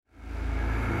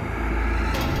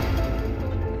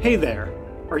Hey there.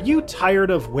 Are you tired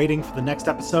of waiting for the next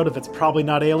episode of It's Probably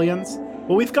Not Aliens?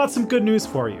 Well, we've got some good news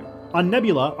for you. On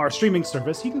Nebula, our streaming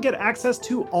service, you can get access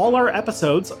to all our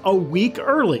episodes a week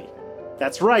early.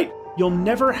 That's right, you'll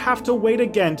never have to wait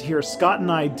again to hear Scott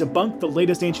and I debunk the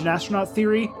latest ancient astronaut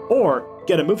theory or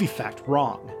get a movie fact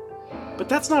wrong. But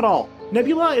that's not all.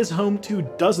 Nebula is home to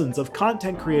dozens of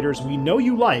content creators we know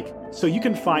you like, so you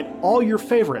can find all your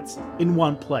favorites in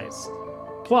one place.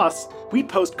 Plus, we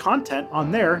post content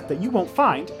on there that you won't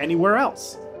find anywhere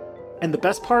else. And the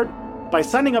best part? By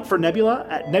signing up for Nebula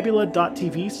at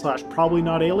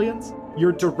nebula.tv/probablyNotAliens,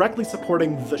 you're directly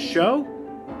supporting the show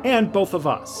and both of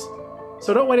us.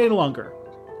 So don't wait any longer.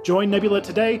 Join Nebula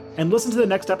today and listen to the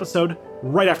next episode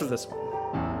right after this one.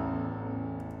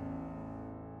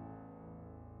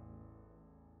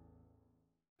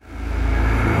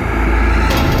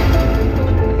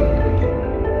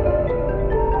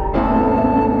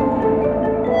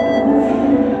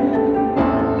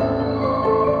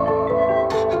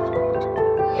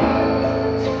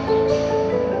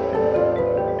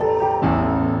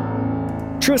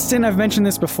 Tristan, I've mentioned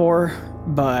this before,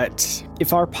 but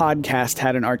if our podcast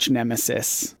had an arch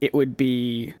nemesis, it would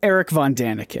be Erich von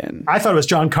Däniken. I thought it was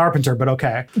John Carpenter, but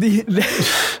okay.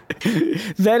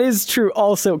 That is true.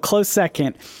 Also, close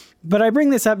second. But I bring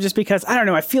this up just because, I don't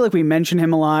know, I feel like we mention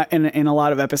him a lot in a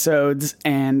lot of episodes.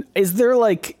 And is there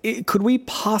could we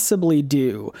possibly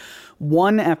do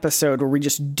one episode where we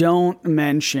just don't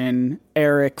mention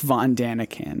Erich von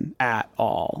Däniken at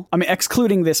all? I mean,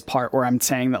 excluding this part where I'm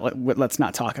saying that let's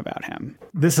not talk about him.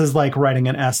 This is like writing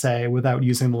an essay without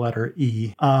using the letter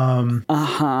E.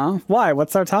 Why?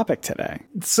 What's our topic today?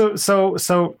 So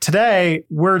today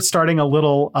we're starting a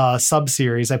little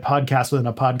sub-series, a podcast within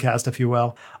a podcast, if you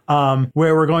will,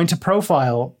 where we're going to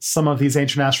profile some of these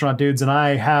ancient astronaut dudes. And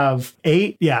I have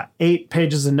 8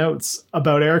 pages of notes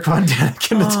about Erich von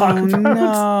Däniken to talk about.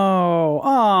 No.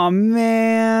 Oh,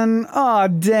 man. Oh,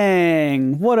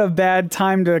 dang. What a bad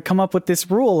time to come up with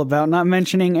this rule about not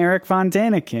mentioning Erich von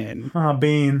Däniken. Oh,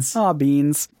 beans. Oh,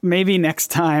 beans. Maybe next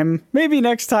time.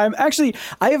 Actually,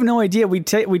 I have no idea. We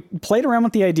played around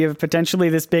with the idea of potentially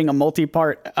this being a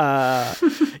multi-part,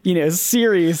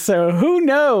 series. So who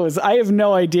knows? I have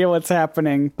no idea what's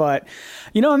happening. But,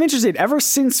 I'm interested. Ever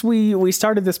since we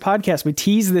started this podcast, we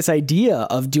teased this idea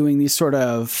of doing these sort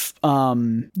of,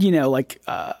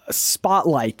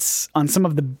 spotlights on some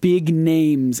of the big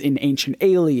names in ancient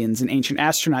aliens and ancient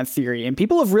astronaut theory. And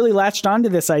people have really latched onto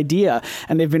this idea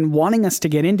and they've been wanting us to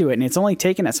get into it. And it's only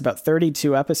taken us about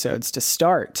 32 episodes to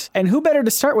start. And who better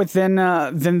to start with than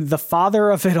the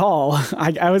father of it all?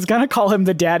 I was going to call him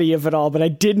the daddy of it all, but I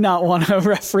did not want to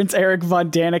reference Erich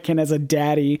von Däniken as a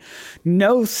daddy.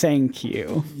 No, thank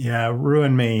you. Yeah,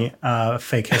 ruin me,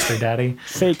 fake history daddy.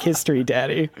 Fake history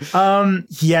daddy. So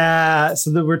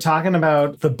we're talking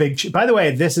about the big... By the way,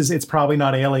 It's Probably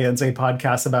Not Aliens, a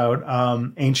podcast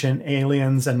about ancient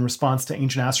aliens and response to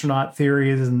ancient astronaut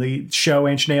theories and the show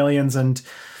Ancient Aliens and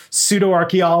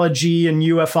pseudo-archaeology and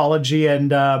ufology.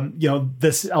 And,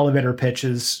 this elevator pitch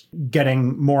is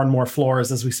getting more and more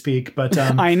floors as we speak. But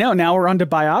I know. Now we're on to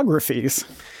biographies.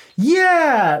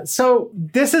 Yeah. So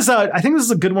I think this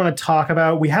is a good one to talk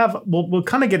about. We'll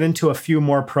kind of get into a few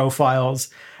more profiles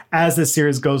as this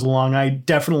series goes along. I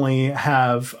definitely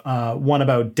have one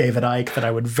about David Icke that I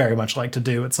would very much like to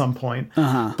do at some point.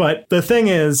 But the thing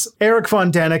is, Erich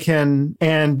von Däniken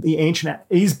and the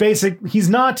he's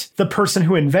not the person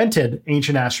who invented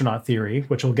ancient astronaut theory,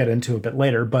 which we'll get into a bit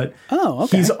later, but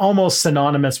he's almost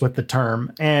synonymous with the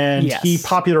term. And he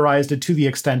popularized it to the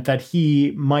extent that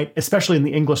he might, especially in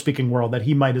the English-speaking world, that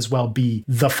he might as well be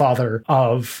the father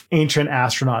of ancient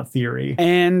astronaut theory.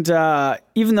 And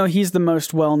even though he's the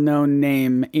most well-known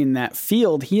name in that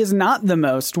field, he is not the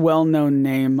most well-known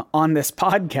name on this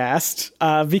podcast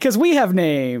because we have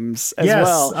names as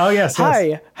well. Oh, yes.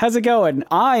 Hi, how's it going?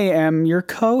 I am your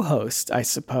co-host, I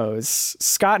suppose,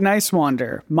 Scott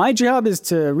Nicewander. My job is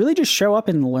to really just show up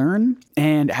and learn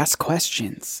and ask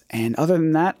questions. And other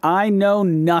than that, I know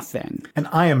nothing. And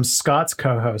I am Scott's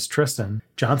co-host, Tristan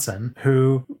Johnson,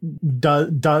 who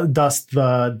does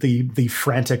the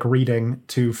frantic reading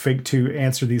to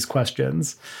answer these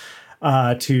questions,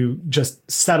 to just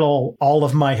settle all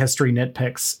of my history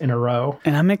nitpicks in a row.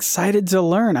 And I'm excited to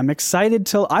learn.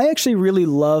 I actually really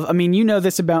love,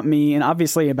 this about me and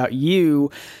obviously about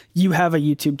you. You have a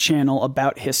YouTube channel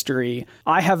about history.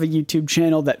 I have a YouTube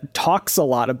channel that talks a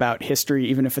lot about history,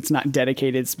 even if it's not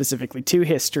dedicated specifically to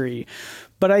history.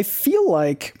 but I feel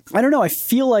like, I don't know, I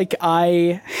feel like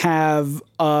I have,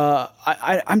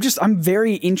 I'm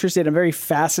very interested, I'm very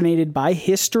fascinated by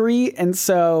history. And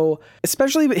so,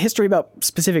 especially history about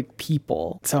specific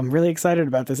people. So I'm really excited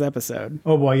about this episode.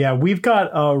 Oh boy, yeah, we got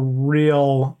a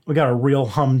real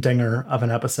humdinger of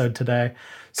an episode today.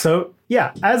 So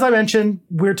yeah, as I mentioned,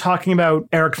 we're talking about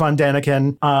Erich von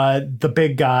Däniken, the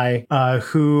big guy,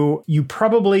 who you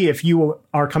probably, if you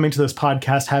are coming to this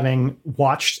podcast having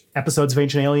watched episodes of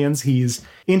Ancient Aliens, he's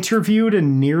interviewed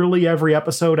in nearly every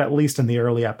episode, at least in the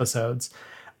early episodes.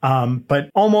 But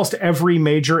almost every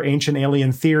major ancient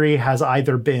alien theory has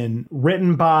either been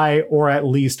written by, or at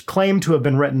least claimed to have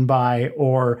been written by,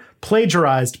 or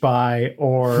plagiarized by,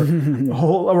 or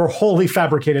wholly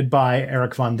fabricated by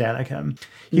Erich von Däniken.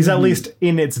 He's at least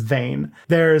in its vein.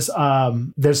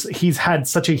 He's had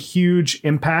such a huge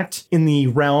impact in the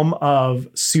realm of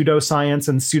pseudoscience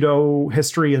and pseudo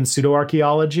history and pseudo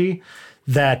archaeology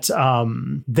that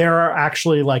there are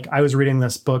actually, like, I was reading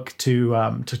this book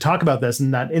to talk about this,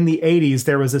 and that in the 80s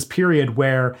there was this period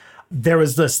where there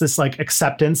was this like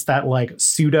acceptance that like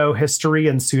pseudo history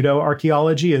and pseudo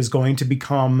archaeology is going to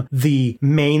become the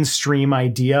mainstream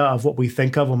idea of what we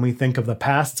think of when we think of the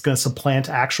past. It's going to supplant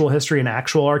actual history and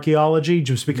actual archaeology,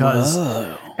 just because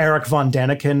Erich von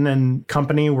Däniken and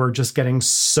company were just getting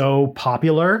so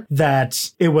popular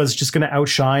that it was just going to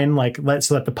outshine,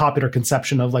 so that the popular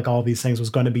conception of like all these things was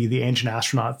going to be the ancient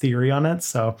astronaut theory on it.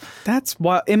 So that's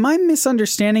why. Am I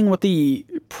misunderstanding what the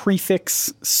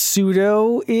prefix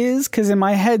pseudo is? Because in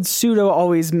my head, pseudo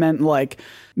always meant like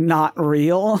not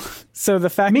real. So the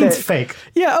fact means that fake.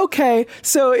 Yeah. Okay.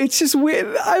 So it's just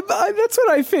weird. That's what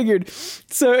I figured.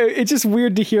 So it's just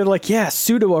weird to hear like, yeah,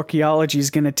 pseudo archaeology is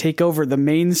going to take over the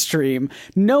mainstream,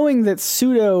 knowing that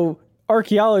pseudo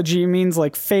archaeology means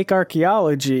like fake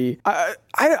archaeology.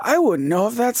 I wouldn't know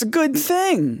if that's a good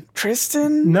thing,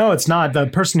 Tristan. No, it's not. The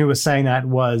person who was saying that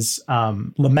was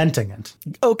lamenting it.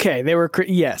 Okay, they were.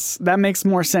 Yes, that makes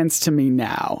more sense to me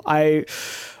now.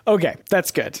 Okay,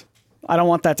 that's good. I don't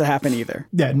want that to happen either.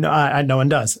 Yeah, no, no one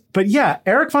does. But yeah,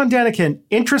 Erich von Däniken,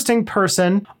 interesting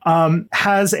person,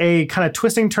 has a kind of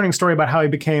twisting, turning story about how he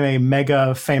became a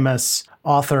mega famous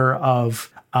author of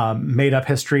made up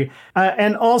history,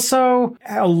 and also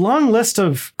a long list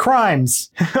of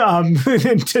crimes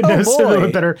to know a little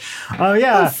bit better.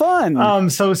 Yeah. Oh, fun.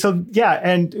 So yeah,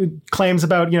 and claims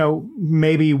about,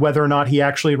 maybe whether or not he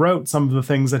actually wrote some of the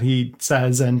things that he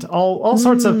says, and all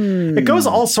sorts of, it goes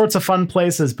all sorts of fun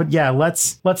places. But yeah,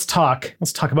 let's talk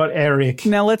about Erich.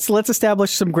 Now let's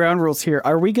establish some ground rules here.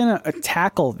 Are we going to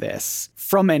tackle this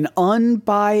from an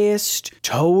unbiased,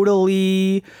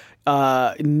 totally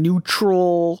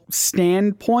neutral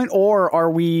standpoint, or are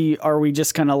we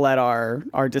just gonna let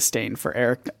our disdain for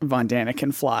Erich von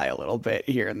Däniken fly a little bit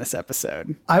here in this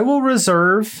episode? I will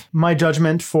reserve my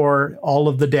judgment for all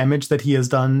of the damage that he has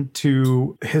done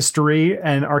to history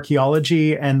and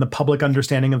archaeology and the public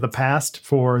understanding of the past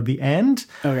for the end.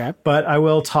 Okay. But I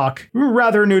will talk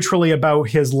rather neutrally about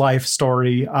his life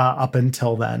story up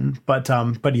until then. But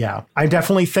yeah, I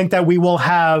definitely think that we will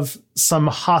have some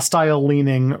hostile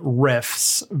leaning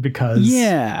riffs because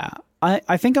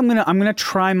I think I'm gonna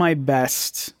try my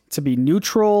best to be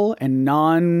neutral and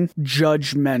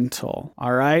non-judgmental.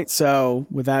 All right. So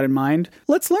with that in mind,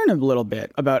 let's learn a little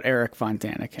bit about Erich von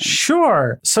Däniken.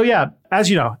 Sure. So yeah, as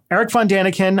you know, Erich von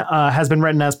Däniken has been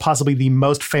written as possibly the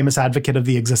most famous advocate of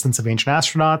the existence of ancient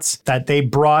astronauts, that they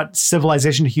brought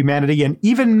civilization to humanity and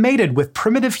even mated with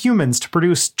primitive humans to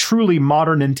produce truly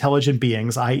modern intelligent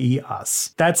beings, i.e.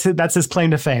 us. That's his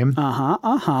claim to fame.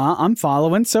 I'm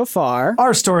following so far.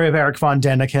 Our story of Erich von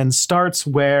Däniken starts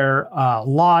where a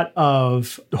lot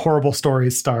of horrible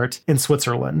stories start in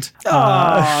Switzerland.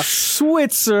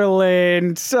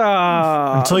 Switzerland.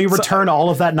 Until you return all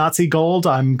of that Nazi gold,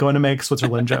 I'm going to make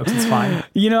Switzerland jokes. It's fine.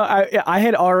 I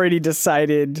had already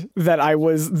decided that I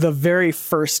was the very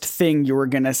first thing you were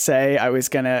going to say. I was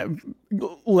going to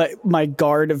let my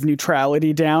guard of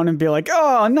neutrality down and be like,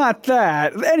 oh, not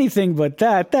that. Anything but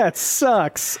that. That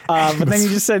sucks. But then you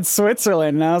just said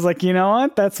Switzerland. And I was like, you know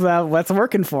what? That's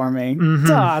working for me.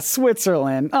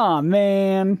 Switzerland. Oh,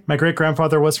 man. My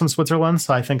great-grandfather was from Switzerland,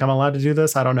 so I think I'm allowed to do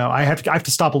this. I don't know. I have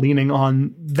to stop leaning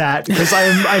on that because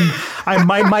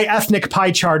my ethnic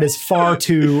pie chart is far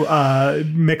too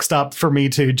mixed up for me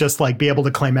to just like be able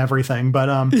to claim everything.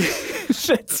 But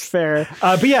that's fair.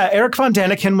 But yeah, Erich von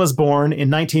Däniken was born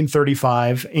in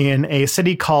 1935 in a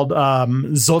city called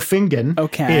Zofingen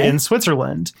in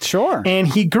Switzerland. Sure. And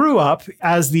he grew up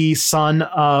as the son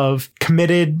of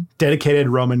committed, dedicated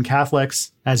Roman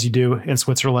Catholics. as you do in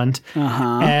Switzerland.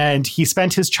 And he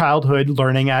spent his childhood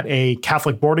learning at a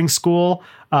Catholic boarding school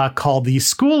called the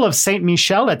School of Saint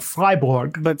Michel at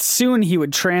Freiburg. But soon he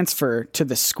would transfer to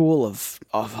the School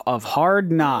of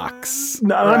Hard Knocks.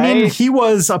 I mean, he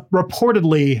was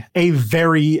reportedly a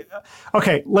very...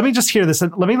 Okay, let me just hear this.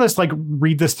 Let me just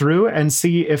read this through and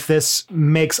see if this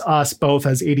makes us both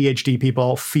as ADHD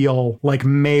people feel like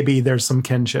maybe there's some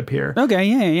kinship here. Okay,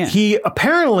 yeah. He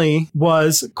apparently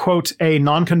was, quote, a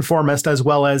nonconformist as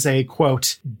well as a,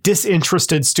 quote,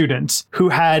 disinterested student who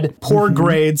had poor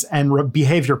grades and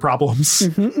behavior problems.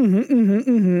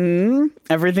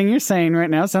 Everything you're saying right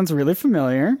now sounds really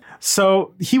familiar.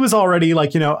 So he was already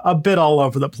a bit all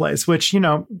over the place, which,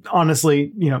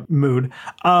 honestly, mood.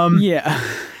 Yeah.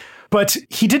 But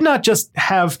he did not just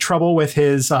have trouble with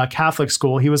his Catholic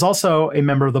school. He was also a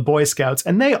member of the Boy Scouts,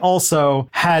 and they also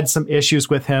had some issues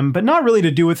with him, but not really to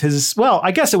do with his, well,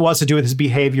 I guess it was to do with his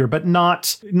behavior, but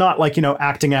not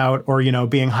acting out or,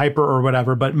 being hyper or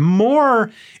whatever, but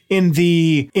more in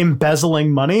the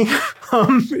embezzling money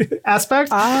aspect.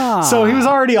 So he was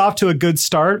already off to a good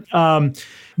start.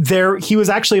 He was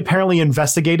actually apparently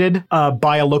investigated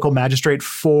by a local magistrate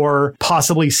for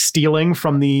possibly stealing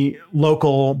from the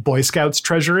local Boy Scouts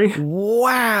treasury.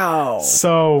 Wow.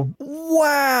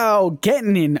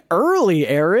 Getting in early,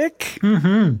 Erich.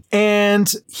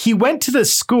 And he went to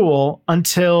this school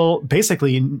until he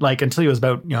was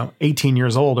about 18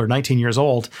 years old or 19 years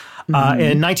old. In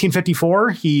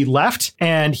 1954, he left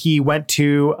and he went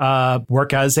to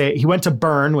he went to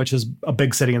Bern, which is a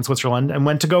big city in Switzerland, and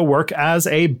went to go work as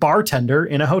a bartender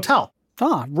in a hotel.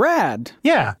 Ah, rad.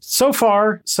 Yeah. So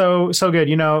far, so good.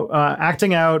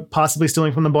 Acting out, possibly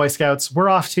stealing from the Boy Scouts. We're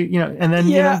off to, and then,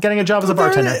 getting a job as a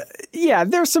bartender.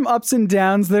 There's some ups and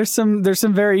downs. There's some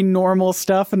very normal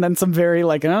stuff and then some very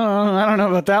I don't know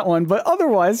about that one. But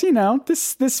otherwise,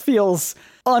 this feels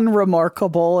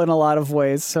unremarkable in a lot of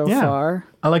ways so far.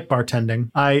 I like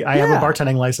bartending. I have a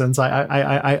bartending license.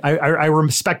 I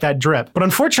respect that drip. But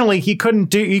unfortunately, he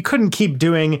couldn't keep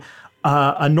doing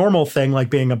a normal thing like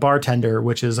being a bartender,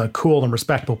 which is a cool and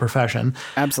respectable profession.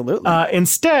 Absolutely.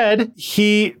 Instead,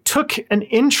 he took an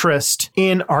interest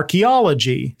in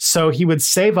archaeology. So he would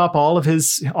save up all of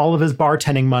his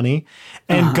bartending money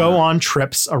and go on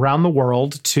trips around the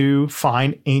world to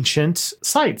find ancient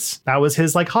sites. That was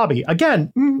his hobby.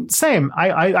 Again, same.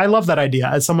 I love that idea.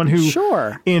 As someone who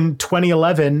in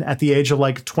 2011 at the age of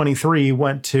 23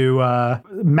 went to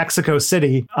Mexico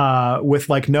City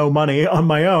with no money on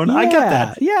my own. I get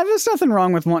that. Yeah, there's nothing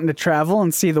wrong with wanting to travel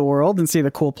and see the world and see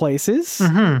the cool places.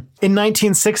 In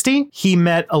 1960, he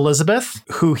met Elizabeth,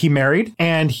 who he married,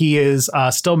 and he is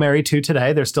still married to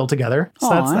today. They're still together. So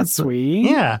that's sweet.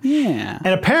 Yeah.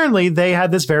 And apparently they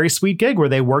had this very sweet gig where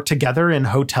they worked together in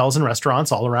hotels and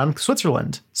restaurants all around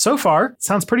Switzerland. So far,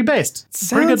 sounds pretty based.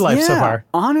 Pretty good life so far.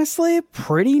 Honestly,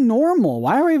 pretty normal.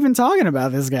 Why are we even talking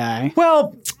about this guy?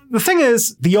 Well, the thing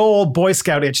is, the old Boy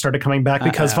Scout itch started coming back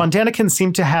because von Däniken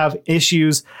seemed to have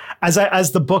issues,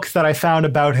 as the book that I found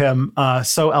about him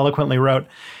so eloquently wrote.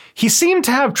 He seemed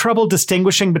to have trouble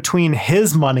distinguishing between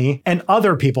his money and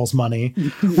other people's money,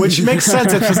 which makes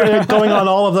sense if he's going on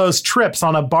all of those trips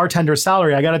on a bartender's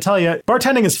salary. I got to tell you,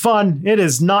 bartending is fun. It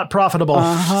is not profitable.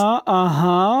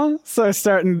 So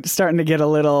starting to get a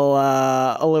little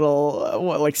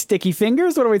sticky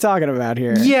fingers. What are we talking about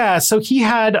here? Yeah. So he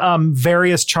had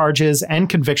various charges and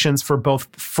convictions for both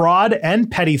fraud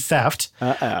and petty theft,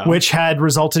 which had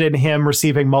resulted in him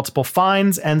receiving multiple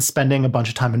fines and spending a bunch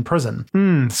of time in prison.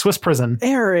 Swiss prison.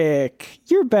 Erich,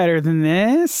 you're better than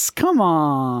this. Come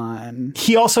on.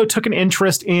 He also took an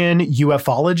interest in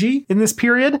ufology in this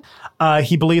period.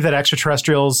 He believed that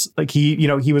extraterrestrials,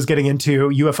 he was getting into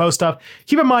UFO stuff.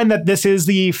 Keep in mind that this is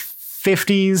the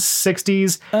 50s,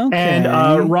 60s. Okay.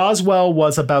 And Roswell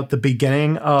was about the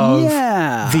beginning of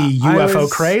the UFO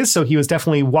craze. So he was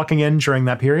definitely walking in during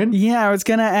that period. Yeah, I was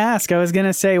going to ask. I was going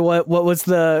to say, what was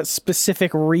the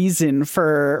specific reason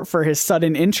for his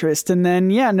sudden interest? And then,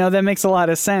 that makes a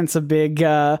lot of sense. A big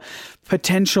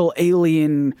potential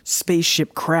alien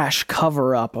spaceship crash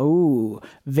cover up. Oh,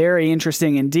 very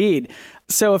interesting indeed.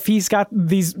 So if he's got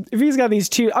these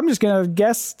two, I'm just going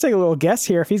to take a little guess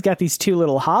here. If he's got these two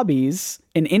little hobbies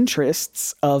and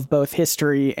interests of both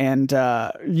history and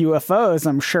UFOs,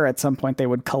 I'm sure at some point they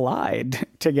would collide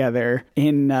together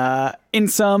in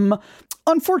some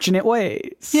unfortunate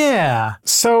ways. Yeah.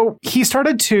 So he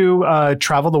started to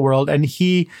travel the world, and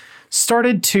he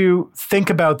started to think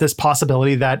about this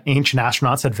possibility that ancient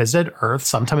astronauts had visited Earth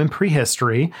sometime in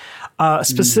prehistory.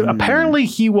 Apparently,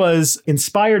 he was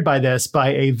inspired by this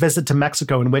by a visit to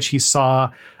Mexico in which he saw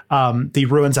the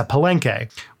ruins at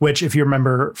Palenque, which, if you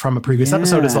remember from a previous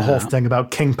episode, is the whole thing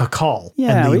about King Pakal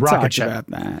and the we rocket talked ship. about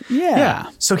that. Yeah.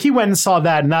 So he went and saw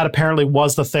that, and that apparently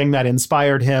was the thing that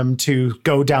inspired him to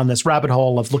go down this rabbit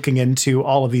hole of looking into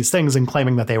all of these things and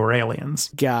claiming that they were aliens.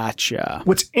 Gotcha.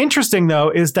 What's interesting, though,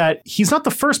 is that he's not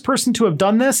the first person to have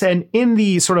done this. And in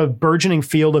the sort of burgeoning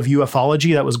field of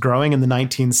ufology that was growing in the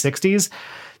 1960s,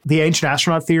 the ancient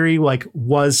astronaut theory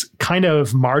was kind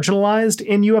of marginalized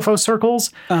in UFO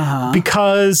circles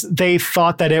because they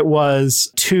thought that it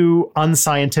was too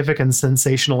unscientific and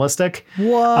sensationalistic.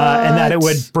 And that it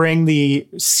would bring the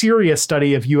serious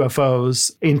study of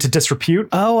UFOs into disrepute.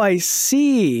 Oh, I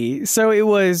see. So it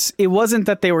wasn't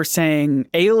that they were saying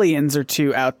aliens are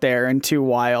too out there and too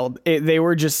wild. They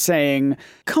were just saying,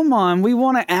 come on, we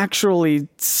want to actually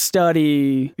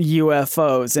study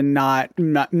UFOs and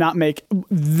not make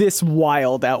this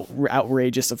wild,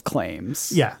 outrageous of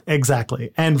claims. Yeah,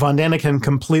 exactly. And von Däniken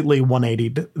completely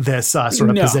 180'd this sort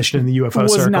of position in the UFO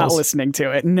circles. Was not listening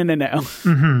to it. No.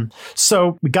 Mm-hmm.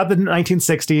 So we got the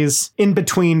 1960s, in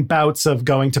between bouts of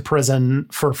going to prison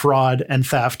for fraud and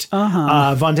theft.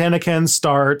 Von Däniken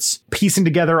starts piecing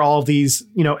together all of these,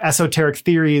 esoteric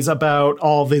theories about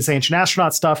all this ancient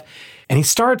astronaut stuff. And he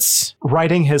starts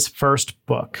writing his first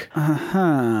book.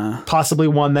 Possibly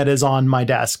one that is on my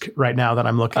desk right now that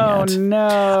I'm looking at. Oh,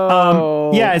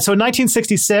 no. Yeah. And so in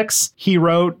 1966, he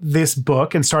wrote this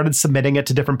book and started submitting it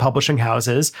to different publishing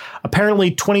houses.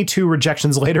 Apparently, 22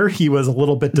 rejections later, he was a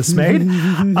little bit dismayed.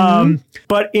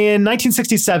 But in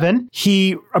 1967,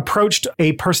 he approached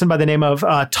a person by the name of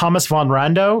Thomas von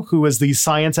Rando, who was the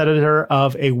science editor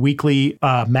of a weekly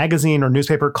magazine or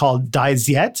newspaper called Die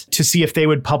Zeit, to see if they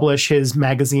would publish his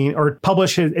magazine, or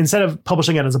instead of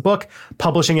publishing it as a book,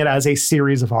 publishing it as a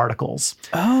series of articles.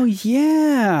 Oh,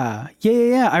 yeah.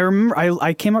 I remember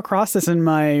I came across this in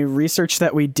my research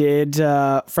that we did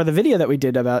for the video that we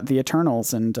did about the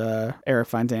Eternals and Erich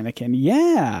von Däniken.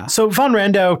 Yeah. So von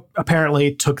Rando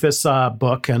apparently took this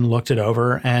book and looked it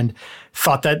over and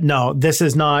thought that, no, this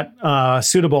is not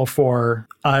suitable for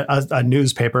a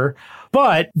newspaper,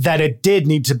 but that it did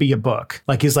need to be a book.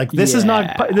 He's like, this is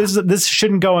not, this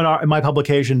shouldn't go in my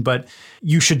publication, but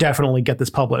you should definitely get this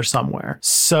published somewhere.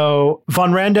 So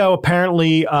von Rando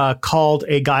apparently called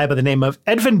a guy by the name of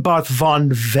Edwin Barth von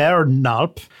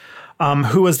Wernalp,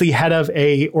 who was the head of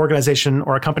a organization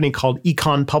or a company called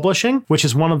Econ Publishing, which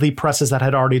is one of the presses that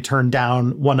had already turned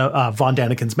down one of von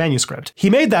Däniken's manuscript. He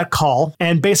made that call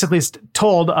and basically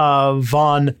told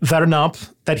von Wernalp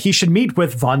that he should meet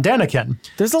with von Däniken.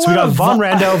 There's a lot we got of von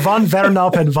Rando, von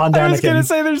Wernalp, and von Däniken. I was going to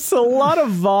say there's a lot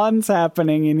of Vons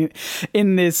happening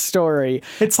in this story.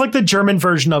 It's like the German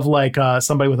version of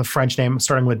somebody with a French name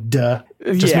starting with de.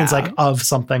 It just means of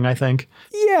something, I think.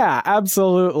 Yeah,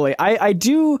 absolutely. I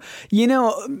do,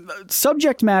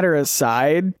 subject matter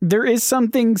aside, there is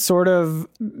something sort of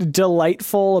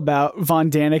delightful about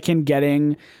von Däniken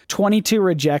getting 22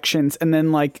 rejections and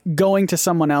then going to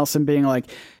someone else and being like,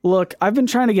 look, I've been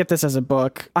trying to get this as a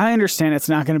book. I understand it's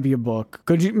not going to be a book.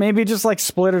 Could you maybe just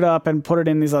split it up and put it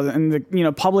in these other,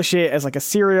 and publish it as a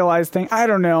serialized thing? I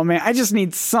don't know, man. I just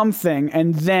need something.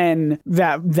 And then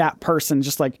that person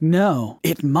just no,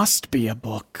 it must be a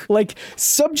book.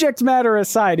 Subject matter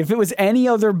aside, if it was any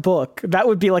other book, that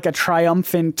would be a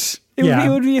triumphant. It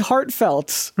would be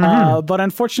heartfelt. But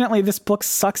unfortunately, this book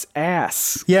sucks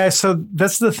ass. Yeah, so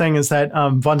that's the thing, is that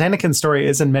von Däniken's story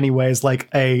is in many ways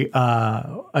a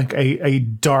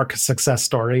dark success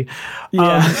story.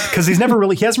 Because he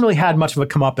hasn't really had much of a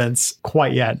comeuppance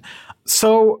quite yet.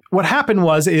 So what happened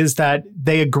is that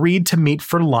they agreed to meet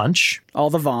for lunch.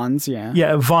 All the Vons, yeah.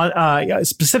 Yeah,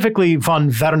 specifically von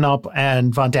Wernalp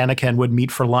and von Däniken would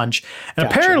meet for lunch. And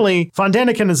apparently von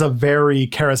Däniken is a very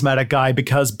charismatic guy,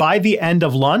 because by the end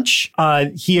of lunch,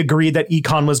 he agreed that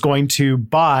Econ was going to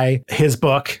buy his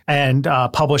book and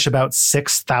publish about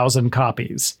 6,000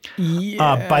 copies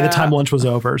by the time lunch was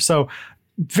over. So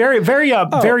very.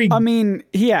 I mean,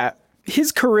 yeah.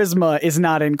 His charisma is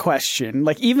not in question.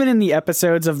 Even in the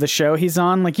episodes of the show he's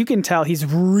on, you can tell he's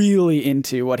really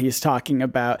into what he's talking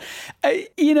about.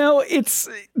 It's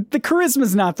the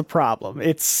charisma's not the problem.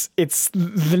 It's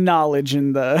the knowledge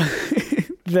and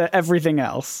the everything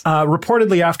else.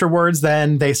 Reportedly afterwards,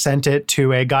 then they sent it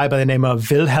to a guy by the name of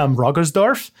Wilhelm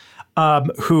Rogersdorf,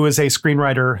 who is a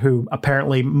screenwriter who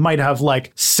apparently might have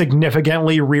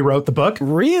significantly rewrote the book.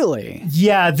 Really?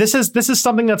 Yeah, this is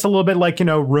something that's a little bit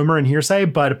rumor and hearsay,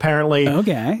 but apparently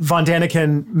von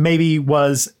Däniken maybe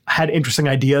had interesting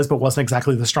ideas, but wasn't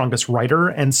exactly the strongest writer.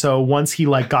 And so once he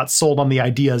got sold on the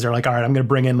ideas, they're all right, I'm going to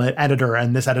bring in an editor,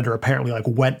 and this editor apparently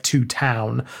went to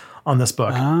town on this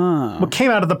book. Ah. What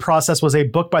came out of the process was a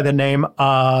book by the name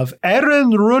of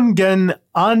Ehrenrungen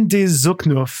an die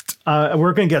Zukunft.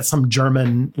 We're going to get some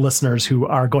German listeners who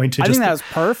are going to I just... think that was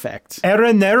perfect.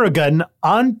 Erinnerungen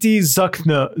an die Zukunft.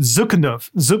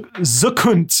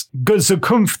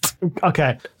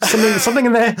 Okay. Something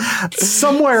in there,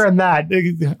 somewhere in that.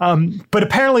 But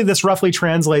apparently this roughly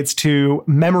translates to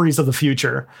memories of the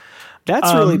future.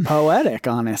 That's really poetic,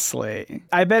 honestly.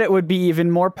 I bet it would be even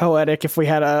more poetic if we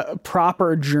had a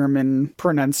proper German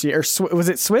pronunciation. Was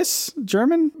it Swiss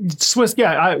German? Swiss,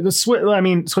 yeah. I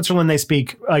mean, Switzerland, they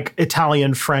speak like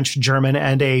Italian, French, German,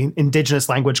 and a indigenous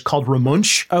language called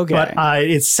Romunsch. Okay. But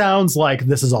it sounds like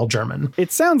this is all German.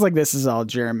 It sounds like this is all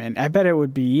German. I bet it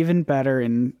would be even better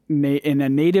in a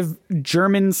native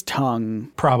German's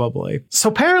tongue. Probably. So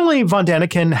apparently von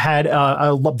Däniken had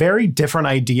a very different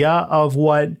idea of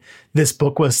what this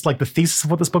book was, like the thesis of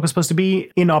what this book was supposed to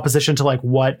be, in opposition to like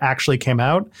what actually came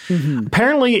out. Mm-hmm.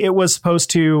 Apparently it was supposed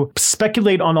to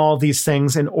speculate on all these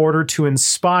things in order to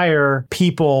inspire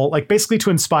people, like basically to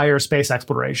inspire space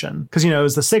exploration. Because, it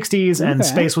was the 60s and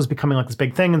space was becoming like this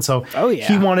big thing. And so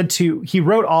he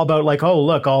wrote all about like, oh,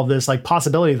 look, all this like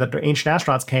possibility that the ancient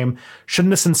astronauts came.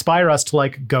 Shouldn't this inspire us to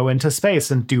like go into space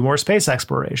and do more space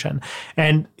exploration?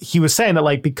 And he was saying that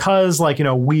like, because like,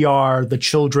 we are the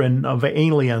children of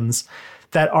aliens,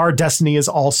 that our destiny is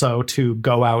also to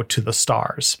go out to the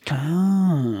stars.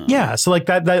 Oh. Yeah, so like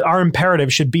that our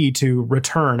imperative should be to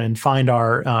return and find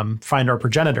our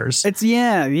progenitors. It's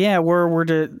we're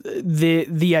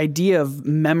the idea of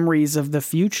memories of the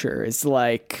future is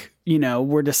like,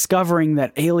 we're discovering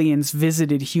that aliens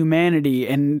visited humanity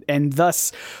and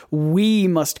thus we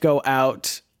must go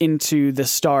out into the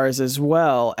stars as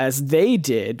well as they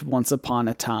did once upon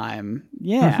a time.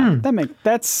 Yeah,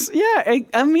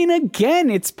 I mean, again,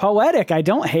 it's poetic. I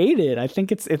don't hate it. I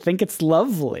think it's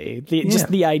lovely. Just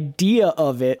the idea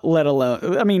of it, let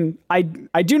alone, I mean, I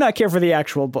do not care for the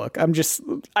actual book.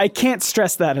 I can't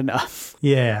stress that enough.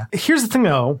 Yeah. Here's the thing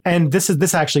though, and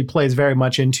this actually plays very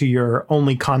much into your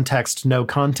only context, no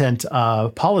content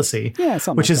policy,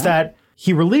 which is that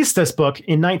he released this book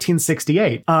in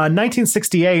 1968.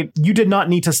 1968, you did not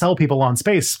need to sell people on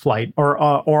space flight or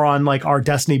on like our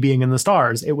destiny being in the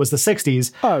stars. It was the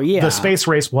 60s. Oh, yeah. The space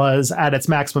race was at its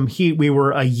maximum heat. We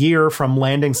were a year from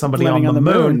landing somebody on the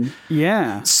moon.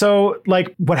 Yeah. So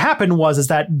like what happened is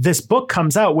that this book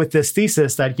comes out with this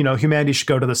thesis that, humanity should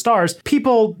go to the stars.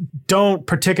 People don't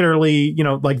particularly,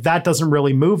 like that doesn't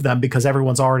really move them because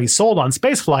everyone's already sold on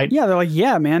space flight. Yeah, they're like,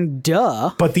 yeah, man,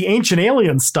 duh. But the ancient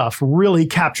alien stuff really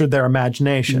captured their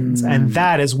imaginations. And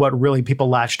that is what really people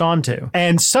latched onto.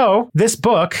 And so this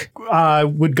book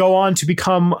would go on to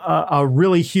become a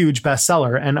really huge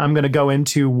bestseller. And I'm going to go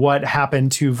into what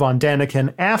happened to von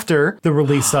Däniken after the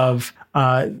release of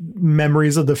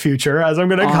Memories of the Future, as I'm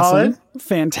going to call it.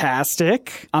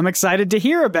 Fantastic. I'm excited to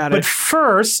hear about it. But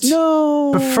first,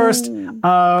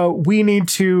 we need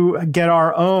to get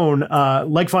our own,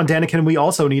 like von Däniken, we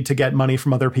also need to get money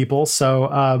from other people.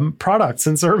 So products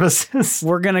and services.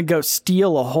 We're going to go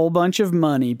steal a whole bunch of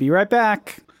money. Be right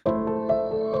back.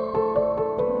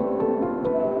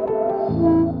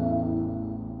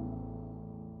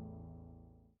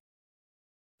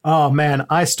 Oh man,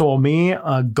 I stole me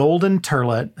a golden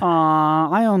turlet.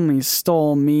 I only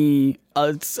stole me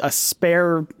a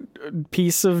spare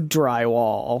piece of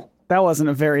drywall. That wasn't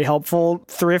a very helpful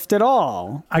thrift at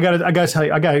all. I gotta tell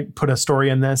you, I gotta put a story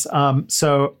in this.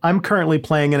 So I'm currently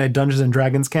playing in a Dungeons and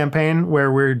Dragons campaign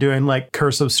where we're doing like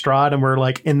Curse of Strahd, and we're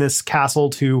like in this castle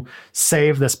to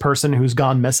save this person who's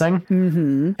gone missing.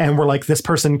 Mm-hmm. And we're like, this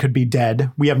person could be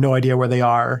dead. We have no idea where they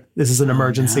are. This is an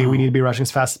emergency. No. We need to be rushing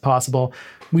as fast as possible.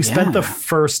 We spent the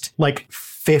first like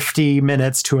 50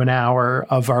 minutes to an hour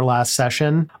of our last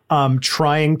session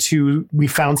we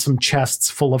found some chests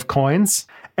full of coins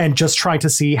and just trying to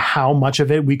see how much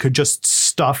of it we could just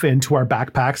stuff into our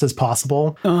backpacks as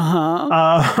possible.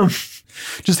 Uh-huh.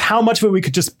 Just how much of it we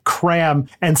could just cram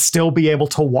and still be able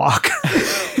to walk.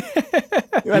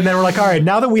 And then we're like, all right,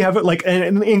 now that we have it, like,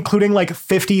 including like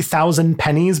 50,000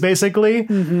 pennies, basically.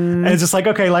 Mm-hmm. And it's just like,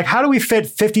 okay, like, how do we fit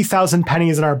 50,000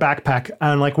 pennies in our backpack?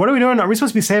 And like, what are we doing? Are we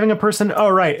supposed to be saving a person? Oh,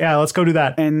 right. Yeah, let's go do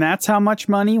that. And that's how much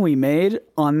money we made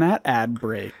on that ad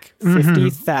break.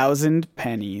 50,000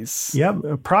 pennies. Yep.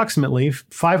 Approximately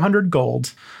 500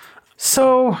 gold.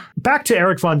 So back to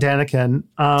Erich von Däniken.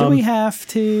 Do we have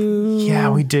to?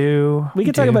 Yeah, we do. We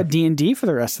could talk about D&D for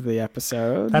the rest of the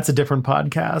episode. That's a different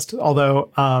podcast. Although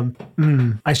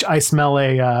I smell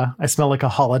like a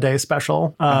holiday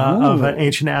special of an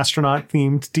ancient astronaut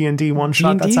themed D&D one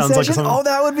shot. D&D that sounds session? like something. Oh,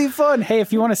 that would be fun. Hey,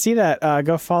 if you want to see that,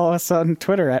 go follow us on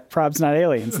Twitter at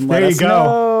ProbsNotAliens. And there you go.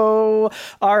 Know. So,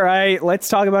 all right, let's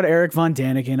talk about Erich von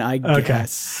Däniken, I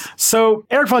guess. So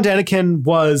Erich von Däniken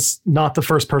was not the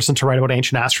first person to write about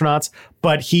ancient astronauts,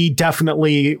 but he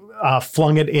definitely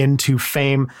flung it into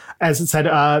fame. As it said,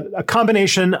 a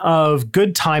combination of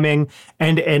good timing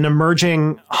and an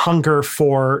emerging hunger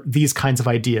for these kinds of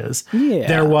ideas. Yeah.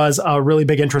 There was a really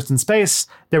big interest in space.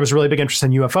 There was really big interest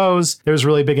in UFOs. There was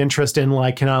really big interest in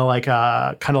kind of like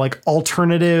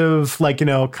alternative,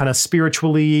 kind of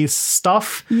spiritually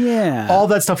stuff. Yeah. All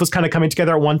that stuff was kind of coming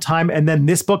together at one time. And then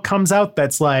this book comes out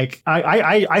that's like,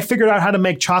 I figured out how to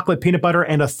make chocolate, peanut butter,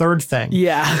 and a third thing.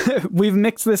 Yeah. We've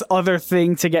mixed this other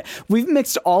thing together. We've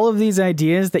mixed all of these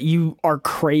ideas that you are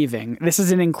craving. This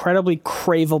is an incredibly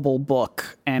craveable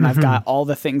book. And I've got all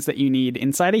the things that you need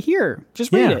inside of here.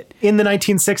 Just read it. In the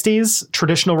 1960s,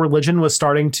 traditional religion was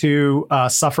starting to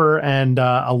suffer, and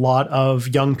a lot of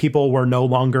young people were no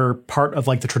longer part of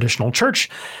the traditional church.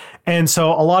 And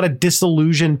so a lot of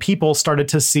disillusioned people started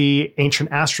to see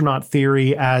ancient astronaut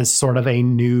theory as sort of a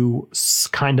new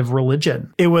kind of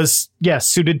religion. It was,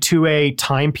 suited to a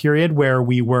time period where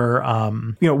we were,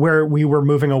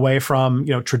 moving away from,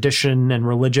 tradition and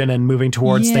religion and moving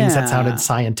towards things that sounded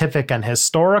scientific and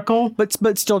historical.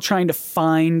 But still trying to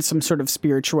find some sort of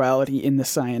spirituality in the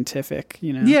scientific,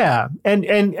 Yeah.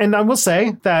 And I will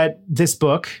say that this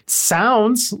book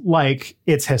sounds like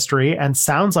it's history and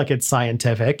sounds like it's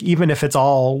scientific, even if it's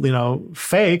all,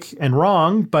 fake and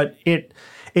wrong, but it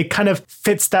kind of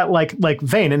fits that like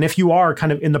vein. And if you are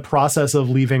kind of in the process of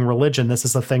leaving religion, this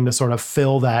is the thing to sort of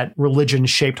fill that religion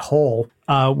shaped hole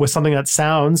with something that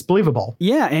sounds believable.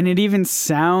 Yeah, and it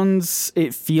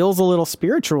feels a little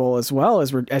spiritual as well,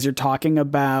 as you're talking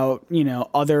about,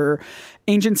 other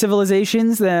ancient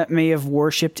civilizations that may have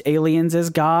worshipped aliens as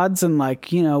gods, and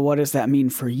what does that mean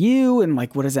for you, and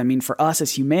what does that mean for us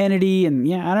as humanity? And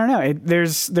I don't know.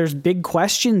 There's big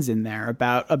questions in there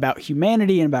about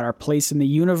humanity and about our place in the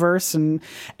universe, and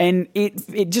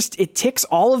it ticks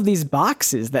all of these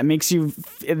boxes that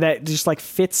just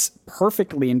fits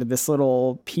perfectly into this little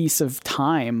piece of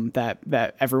time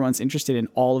that everyone's interested in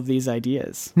all of these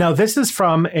ideas. Now, this is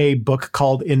from a book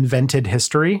called Invented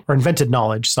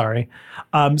Knowledge, sorry.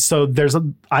 So there's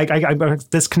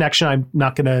this connection.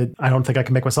 I don't think I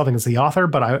can make myself think it's the author,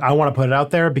 but I want to put it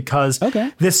out there because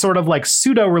this sort of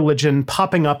pseudo religion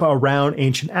popping up around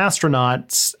ancient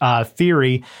astronauts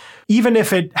theory, even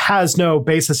if it has no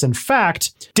basis in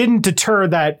fact, didn't deter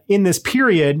that in this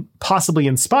period, possibly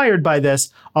inspired by this,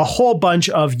 a whole bunch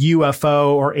of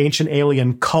UFO or ancient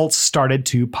alien cults started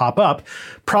to pop up.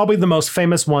 Probably the most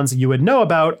famous ones that you would know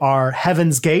about are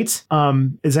Heaven's Gate. Are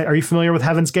you familiar with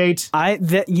Heaven's Gate?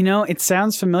 It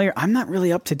sounds familiar. I'm not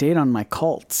really up to date on my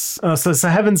cults. So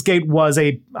Heaven's Gate was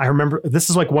I remember this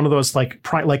is one of those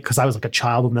because I was a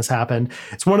child when this happened.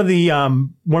 It's one of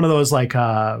those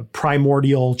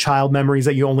primordial child memories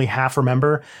that you only half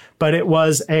remember. But it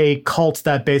was a cult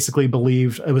that basically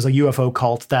believed, it was a UFO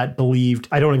cult that believed,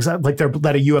 that a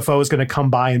UFO is going to come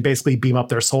by and basically beam up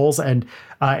their souls. And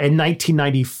in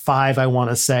 1995, I want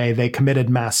to say, they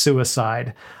committed mass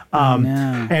suicide.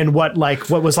 And what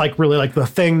was really the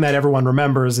thing that everyone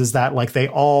remembers is that they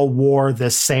all wore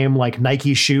this same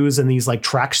Nike shoes and these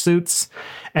track suits.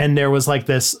 And there was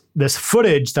this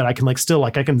footage that I can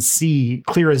I can see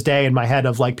clear as day in my head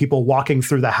of people walking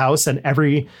through the house, and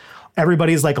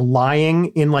everybody's lying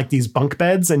in these bunk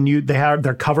beds, and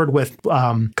they're covered with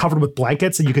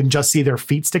blankets, and you can just see their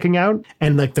feet sticking out,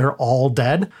 and they're all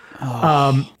dead.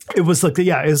 It was it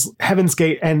was Heaven's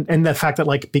Gate, and the fact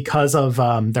that because of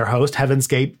their host, Heaven's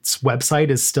Gate's website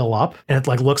is still up, and it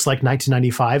looks like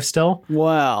 1995 still.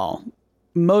 Well,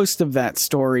 most of that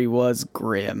story was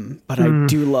grim, but I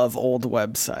do love old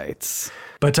websites.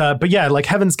 But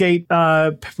Heaven's Gate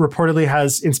reportedly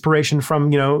has inspiration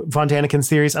from, von Däniken's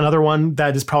theories. Another one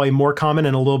that is probably more common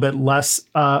and a little bit less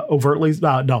overtly.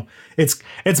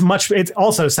 It's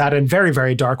also sad and very,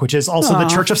 very dark, which is also the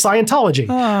Church of Scientology.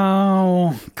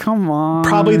 Oh, come on.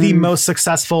 Probably the most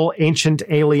successful ancient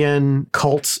alien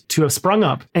cult to have sprung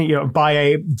up, by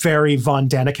a very von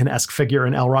Däniken-esque figure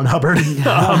in L. Ron Hubbard.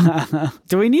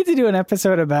 Do we need to do an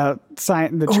episode about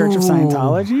the Church of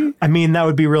Scientology? I mean, that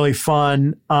would be really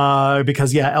fun.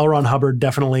 Because L. Ron Hubbard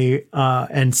definitely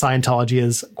and Scientology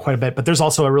is quite a bit, but there's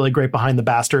also a really great Behind the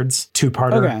Bastards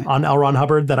two-parter on L. Ron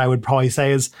Hubbard that I would probably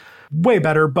say is way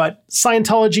better. But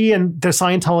Scientology and their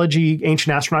Scientology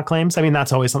ancient astronaut claims, I mean,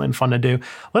 that's always something fun to do.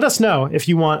 Let us know if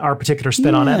you want our particular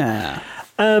spin on it.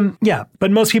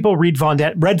 But most people read von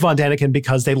Däniken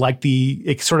because they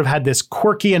it sort of had this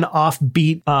quirky and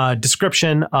offbeat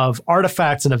description of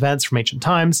artifacts and events from ancient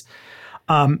times.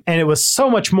 And it was so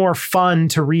much more fun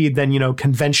to read than,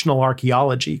 conventional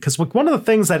archaeology. Because one of the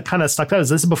things that kind of stuck out is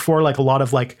this is before like a lot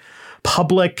of like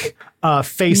public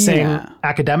facing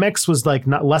academics was like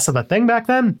not less of a thing back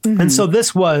then. And so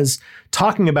this was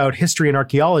talking about history and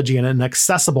archaeology in an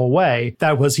accessible way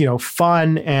that was,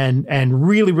 fun and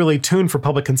really, really tuned for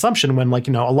public consumption when like,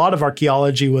 a lot of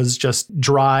archaeology was just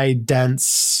dry,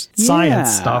 dense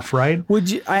science stuff, right? Would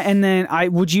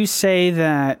you say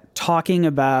that talking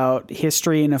about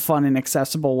history in a fun and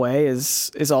accessible way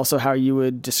is also how you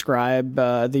would describe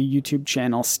the YouTube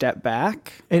channel Step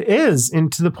Back? It is,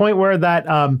 and to the point where that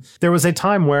there was a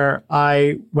time where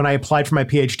when I applied for my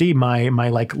PhD, my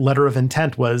like letter of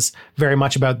intent was very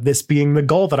much about this being the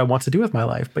goal that I want to do with my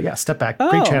life. But yeah, Step Back,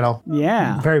 great channel.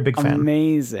 Yeah, very big fan.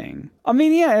 Amazing. I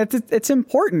mean, yeah, it's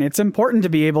important. It's important to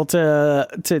be able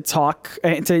to talk,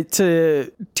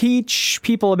 to teach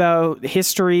people about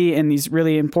history and these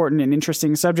really important and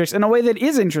interesting subjects in a way that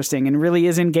is interesting and really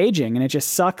is engaging. And it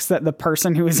just sucks that the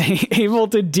person who is able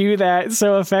to do that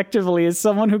so effectively is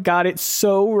someone who got it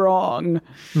so wrong.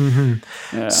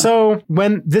 Yeah. So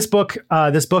when this book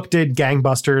did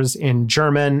gangbusters in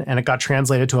German and it got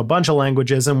translated to a bunch of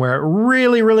languages, and where it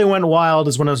really, really went wild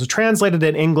is when it was translated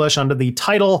in English under the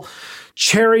title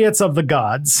Chariots of the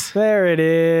Gods. There it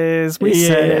is. We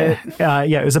said it.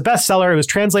 It was a bestseller. It was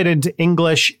translated into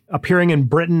English, appearing in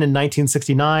Britain in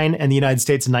 1969 and the United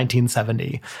States in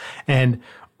 1970. And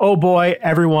oh boy,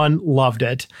 everyone loved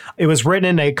it. It was written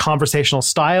in a conversational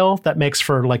style that makes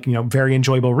for like, very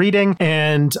enjoyable reading.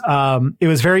 And it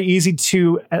was very easy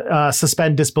to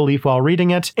suspend disbelief while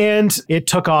reading it. And it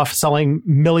took off, selling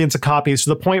millions of copies to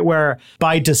the point where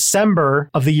by December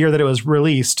of the year that it was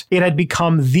released, it had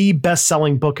become the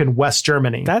best-selling book in West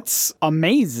Germany. That's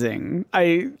amazing.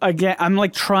 I'm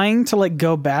like trying to like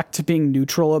go back to being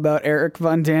neutral about Erich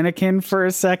von Däniken for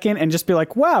a second and just be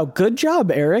like, wow, good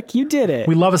job, Erich. You did it.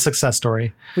 We love a success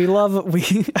story. I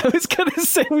was going to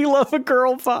say we love a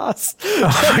girl boss.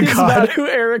 Oh my God. Not who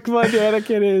Erich von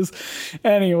Däniken is.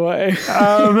 Anyway.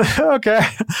 Okay.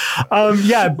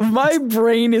 Yeah. My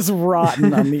brain is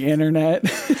rotten on the internet.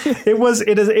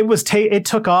 It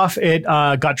took off. It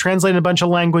got translated in a bunch of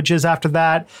languages after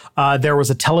that. There was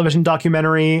a television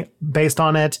documentary based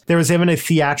on it. There was even a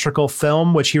theatrical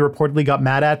film, which he reportedly got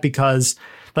mad at because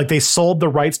like they sold the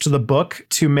rights to the book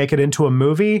to make it into a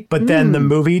movie, but then the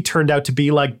movie turned out to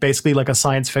be like basically like a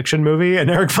science fiction movie. And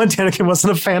Erich von Däniken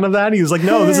wasn't a fan of that. He was like,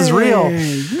 no, this is real.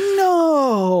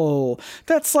 No,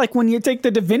 that's like when you take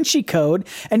the Da Vinci Code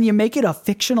and you make it a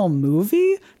fictional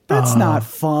movie. That's not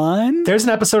fun. There's an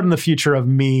episode in the future of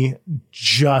me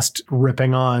just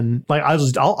ripping on, like,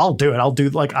 I'll do it. I'll do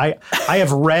like, I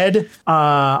have read,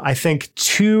 I think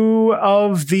 2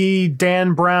 of the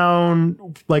Dan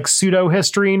Brown, like pseudo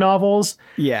history novels.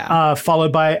 Yeah.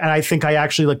 Followed by, and I think I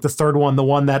actually like the third one, the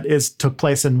one that took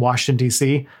place in Washington,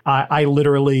 DC. I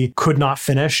literally could not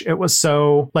finish. It was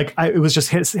so like, it was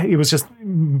just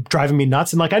driving me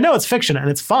nuts. And like, I know it's fiction and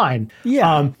it's fine.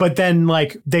 Yeah. But then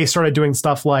like they started doing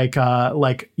stuff like Da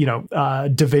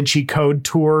Vinci Code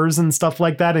tours and stuff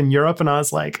like that in Europe, and I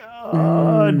was like,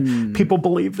 people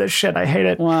believe this shit. I hate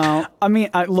it. Well, I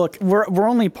mean, look, we're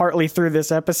only partly through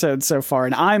this episode so far,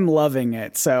 and I'm loving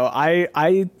it. So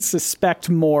I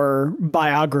suspect more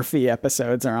biography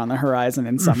episodes are on the horizon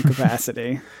in some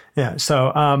capacity. Yeah. So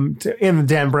in the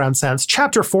Dan Brown sense,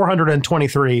 chapter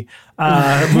 423.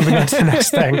 Moving on to the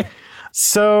next thing.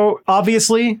 So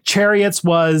obviously Chariots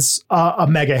was a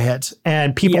mega hit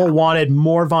and people wanted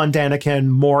more Von Däniken,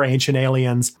 more Ancient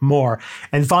Aliens, more.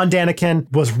 And Von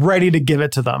Däniken was ready to give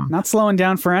it to them. Not slowing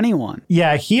down for anyone.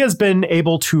 Yeah, he has been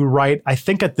able to write, I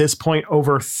think at this point,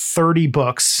 over 30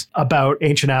 books about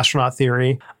ancient astronaut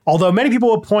theory. Although many people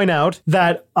will point out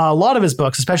that a lot of his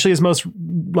books, especially his most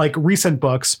like recent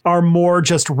books, are more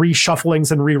just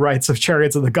reshufflings and rewrites of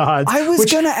Chariots of the Gods. I was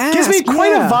going to ask. Gives me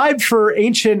quite a vibe for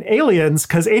Ancient Aliens,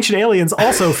 because Ancient Aliens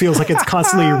also feels like it's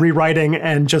constantly rewriting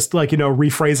and just like,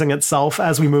 rephrasing itself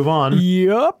as we move on.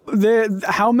 Yep.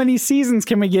 How many seasons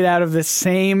can we get out of the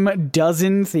same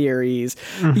dozen theories?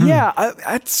 Mm-hmm. Yeah.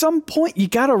 At some point, you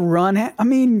got to run. I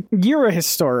mean, you're a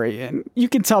historian. You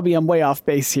can tell me I'm way off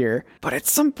base here. But at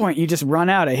some point, you just run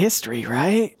out of history,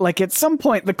 right? Like at some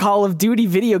point, the Call of Duty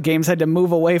video games had to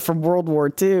move away from World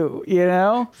War II,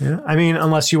 Yeah. I mean,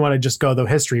 unless you want to just go the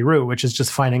history route, which is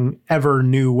just finding ever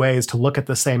new ways to look at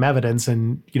the same evidence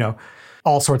and,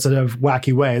 all sorts of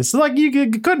wacky ways. So like you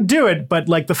could do it, but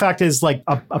like the fact is like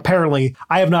apparently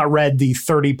I have not read the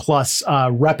 30 plus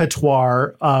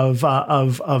repertoire of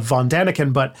Von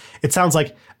Däniken, but it sounds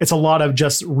like It's a lot of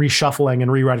just reshuffling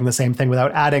and rewriting the same thing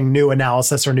without adding new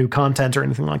analysis or new content or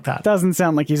anything like that. Doesn't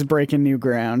sound like he's breaking new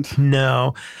ground.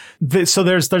 No. So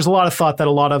there's a lot of thought that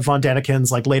a lot of von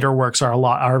Däniken's like later works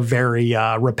are very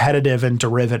repetitive and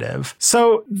derivative.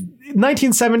 So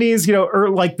 1970s, or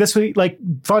like this week, like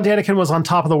von Däniken was on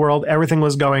top of the world. Everything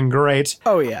was going great.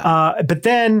 Oh yeah. But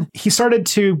then they started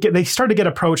to get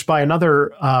approached by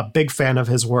another big fan of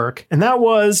his work, and that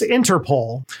was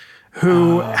Interpol,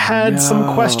 who had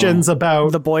some questions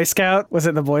about the Boy Scout. Was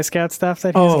it the Boy Scout stuff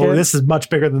that he was getting? This is much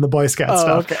bigger than the Boy Scout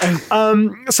stuff. Okay.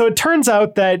 So it turns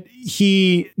out that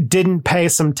he didn't pay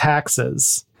some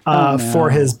taxes for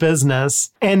his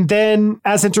business. And then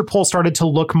as Interpol started to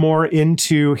look more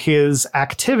into his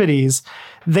activities,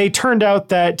 they turned out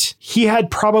that he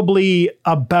had probably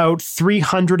about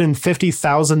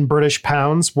 350,000 British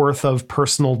pounds worth of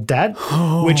personal debt,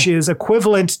 which is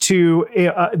equivalent to,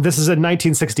 this is in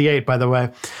 1968, by the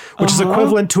way, which is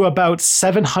equivalent to about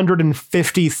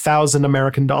 750,000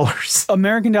 American dollars.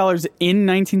 American dollars in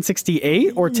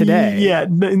 1968 or today? Yeah,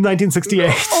 in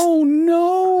 1968. Oh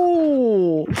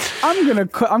no!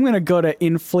 I'm gonna go to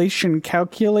inflation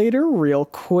calculator real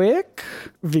quick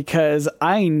because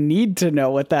I need to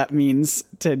know what that means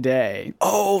today.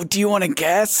 Oh, do you want to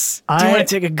guess? Do you want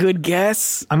to take a good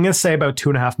guess? I'm gonna say about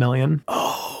 $2.5 million.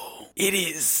 Oh, it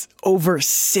is over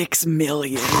 $6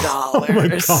 million. Oh my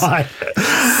God.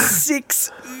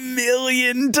 $6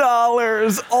 million.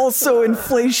 Also,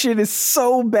 inflation is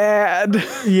so bad.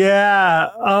 Yeah.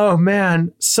 Oh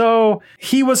man. So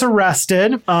he was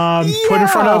arrested, put in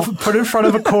front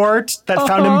of a court that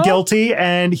found him guilty,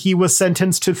 and he was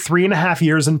sentenced to 3.5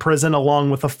 years in prison along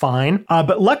with a fine.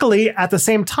 But luckily, at the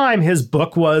same time, his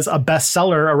book was a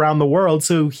bestseller around the world,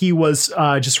 so he was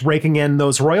just raking in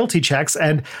those royalty checks.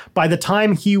 And by the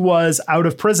time he was out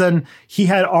of prison, he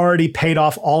had already paid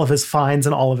off all of his fines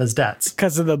and all of his debts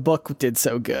because of the book did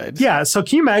so good. Yeah. So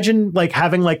can you imagine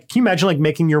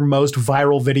making your most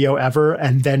viral video ever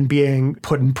and then being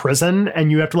put in prison,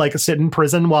 and you have to like sit in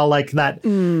prison while like that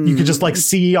you could just like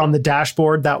see on the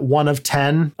dashboard that 1 of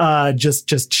 10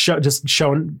 just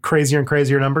showing crazier and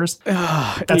crazier numbers.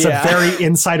 That's a very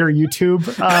insider YouTube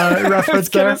reference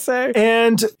there. Say.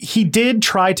 And he did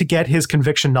try to get his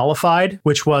conviction nullified,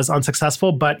 which was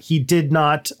unsuccessful, but he did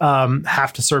not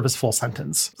have to serve his full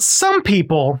sentence. Some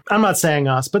people, I'm not saying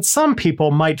us, but some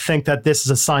people might think that this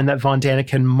is a sign that von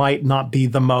Däniken might not be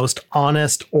the most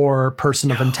honest or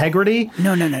person of integrity.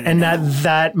 No. And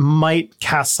that might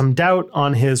cast some doubt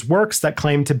on his works that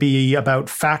claim to be about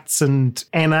facts and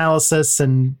analysis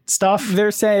and stuff.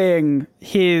 They're saying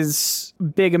his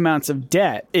big amounts of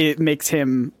debt, it makes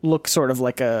him look sort of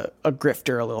like a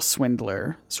grifter, a little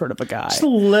swindler sort of a guy. Just a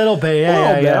little bit.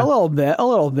 A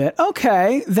little bit.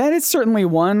 Okay. That is certainly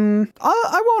one.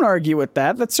 I won't argue with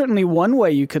that. That's certainly one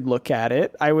way you could look at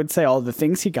it. I would say all the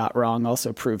things he got wrong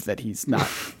also prove that he's not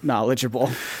knowledgeable.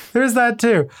 There's that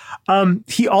too.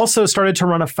 He also started to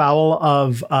run afoul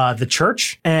of the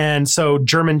church. And so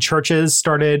German churches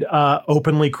started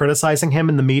openly criticizing him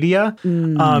in the media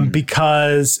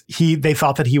because they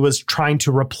thought that he was trying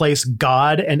to replace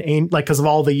God and because of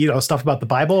all the stuff about the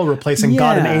Bible, replacing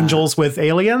God and angels with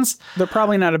aliens. They're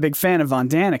probably not a big fan of von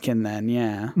Däniken then,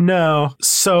 yeah. No.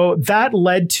 So that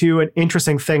led to an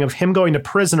interesting thing of him going to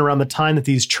prison around the time that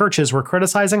these churches were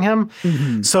criticizing him.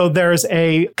 Mm-hmm. So there's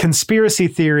a conspiracy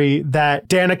theory that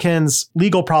Däniken's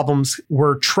legal problems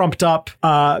were trumped up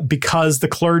because the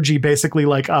clergy basically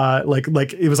like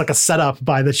it was like a setup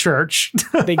by the church.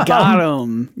 They got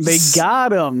him. They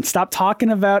got him. Stop talking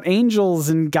about angels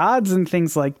and gods and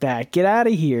things like that. Get out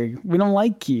of here. We don't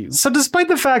like you. So despite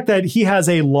the fact that he has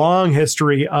a long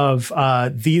history of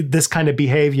this kind of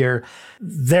behavior,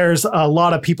 there's a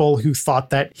lot of people who thought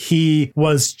that he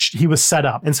was set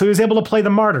up. And so he was able to play the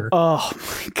martyr. Oh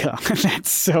my God.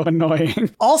 That's so annoying.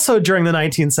 Also during the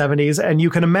 1970s, and you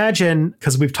can imagine,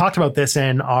 because we've talked about this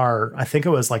in I think it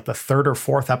was like the 3rd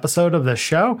or 4th episode of this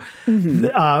show,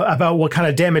 about what kind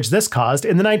of damage this caused.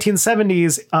 In the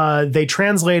 1970s, they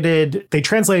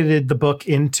translated the book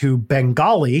into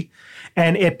Bengali,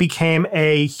 and it became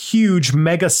a huge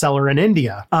mega seller in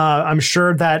India. I'm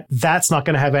sure that that's not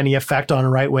going to have any effect on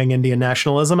right-wing Indian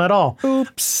nationalism at all.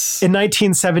 Oops. In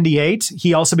 1978,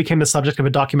 he also became the subject of a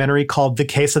documentary called The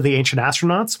Case of the Ancient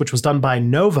Astronauts, which was done by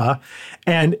Nova.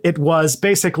 And it was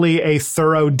basically a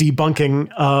thorough debunking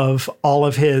of all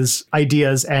of his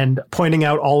ideas and pointing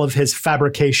out all of his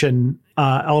fabrication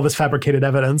all of his fabricated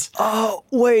evidence. Oh,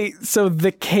 wait. So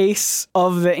the case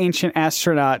of the ancient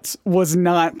astronauts was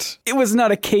not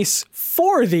a case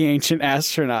for the ancient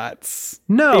astronauts.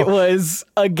 No. It was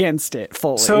against it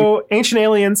fully. So Ancient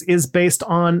Aliens is based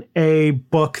on a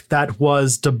book that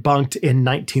was debunked in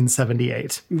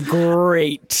 1978.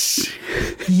 Great.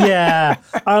 Yeah.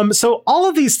 So all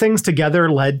of these things together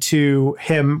led to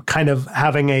him kind of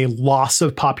having a loss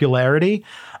of popularity.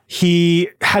 He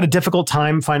had a difficult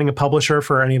time finding a publisher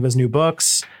for any of his new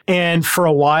books. And for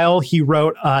a while, he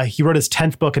wrote his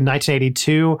 10th book in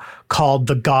 1982 called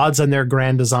The Gods and Their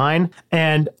Grand Design.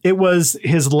 And it was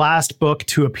his last book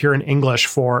to appear in English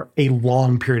for a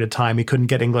long period of time. He couldn't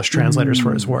get English translators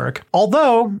for his work.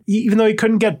 Although, even though he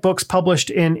couldn't get books published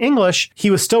in English,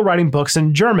 he was still writing books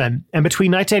in German. And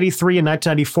between 1983 and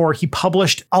 1994, he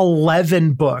published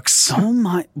 11 books. Oh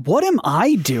my, what am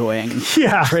I doing?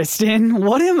 Yeah. Tristan,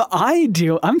 what am I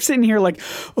doing? I'm sitting here like,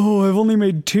 oh, I've only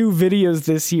made 2 videos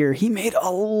this year. He made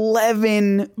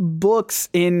 11 books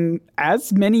in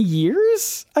as many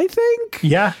years, I think.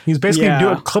 Yeah, he's basically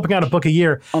clipping out a book a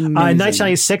year. Amazing. In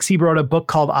 1996, he wrote a book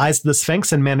called Eyes of the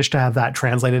Sphinx and managed to have that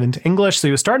translated into English. So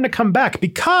he was starting to come back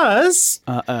because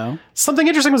something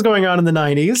interesting was going on in the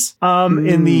 90s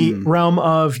in the realm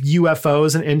of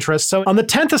UFOs and interest. So on the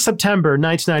 10th of September,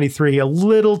 1993, a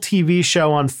little TV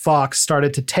show on Fox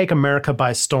started to take America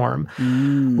by storm. A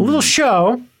little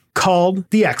show called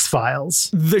The X-Files.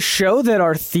 The show that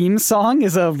our theme song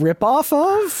is a ripoff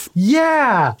of?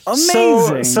 Yeah.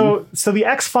 Amazing. So The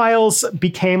X-Files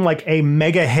became like a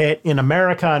mega hit in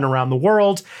America and around the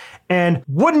world. And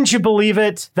wouldn't you believe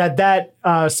it that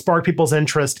sparked people's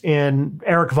interest in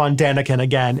Erich von Däniken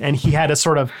again. And he had a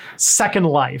sort of second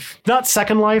life. Not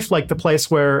second life, like the place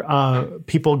where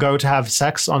people go to have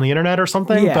sex on the internet or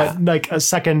something, but like a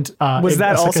second... was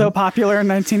that also popular in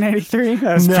 1983?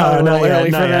 That was probably not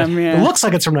early yet, for them. Yeah. It looks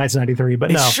like it's from 1993,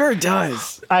 but no. It sure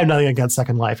does. I have nothing against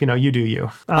Second Life. You know, you do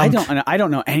you. I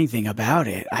don't know anything about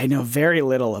it. I know very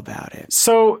little about it.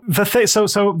 So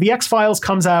the X-Files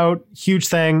comes out, huge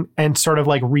thing, and sort of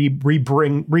like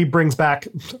brings back.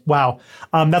 Wow,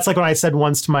 that's like when I said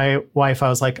once to my wife, I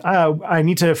was like, I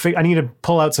need to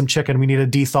pull out some chicken. We need to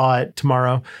de-thaw it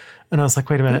tomorrow. And I was like,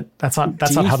 wait a minute, that's not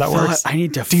how that works. I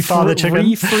need to de-thaw the chicken,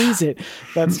 refreeze it.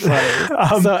 That's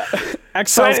funny. So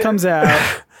X-Files comes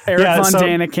out. Erich von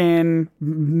Däniken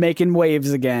making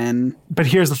waves again. But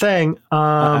here's the thing.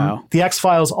 The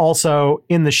X-Files also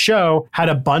in the show had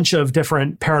a bunch of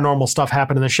different paranormal stuff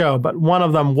happen in the show. But one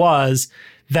of them was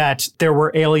that there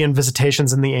were alien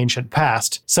visitations in the ancient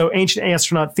past. So ancient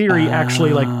astronaut theory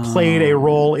actually played a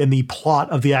role in the plot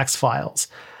of the X-Files.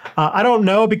 I don't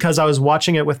know because I was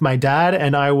watching it with my dad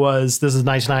and this is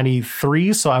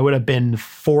 1993, so I would have been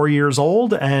 4 years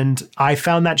old and I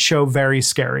found that show very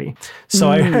scary. So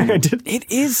I did.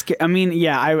 It is. I mean,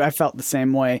 yeah, I felt the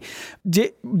same way.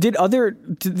 This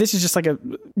is just like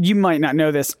you might not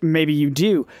know this, maybe you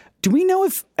do. Do we know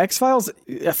if X-Files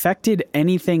affected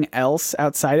anything else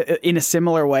in a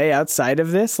similar way outside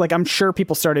of this? Like, I'm sure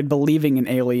people started believing in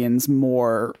aliens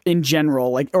more in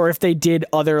general, like, or if they did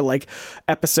other like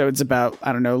episodes about,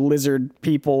 I don't know, lizard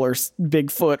people or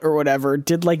Bigfoot or whatever.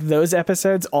 Did like those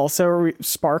episodes also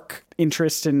spark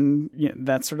interest in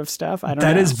that sort of stuff? I don't know.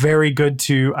 That is very good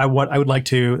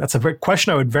that's a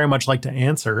question I would very much like to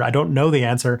answer. I don't know the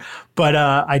answer, but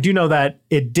I do know that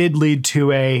it did lead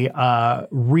to a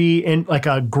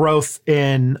growth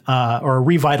in or a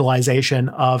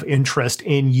revitalization of interest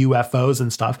in UFOs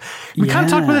and stuff. We kind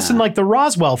of talked about this in like the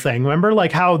Roswell thing. Remember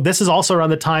like how this is also around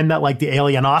the time that like the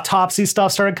alien autopsy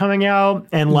stuff started coming out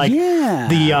and like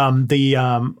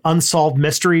the Unsolved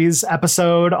Mysteries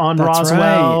episode on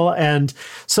Roswell. Right. And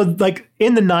so like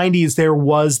in the 90s, there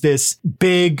was this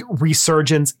big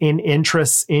resurgence in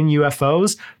interests in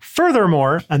UFOs.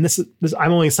 Furthermore, and this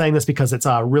I'm only saying this because it's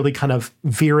really kind of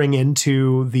veering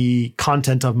into the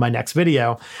content of my next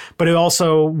video, but it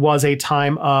also was a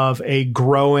time of a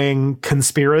growing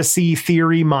conspiracy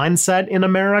theory mindset in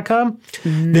America.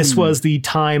 This was the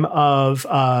time of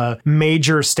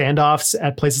major standoffs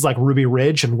at places like Ruby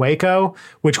Ridge and Waco,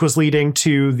 which was leading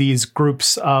to these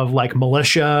groups of like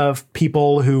militia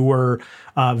people who were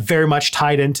very much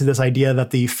tied into this idea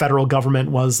that the federal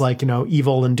government was like,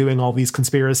 evil and doing all these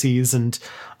conspiracies. And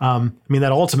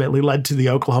that ultimately led to the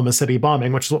Oklahoma City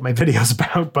bombing, which is what my video is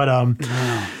about. But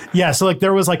so like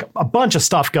there was like a bunch of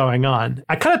stuff going on.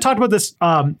 I kind of talked about this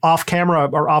off camera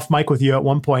or off mic with you at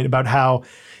one point about how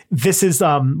this is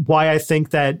why I think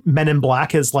that Men in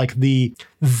Black is like the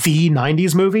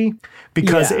 90s movie,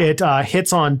 because it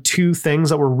hits on two things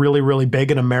that were really, really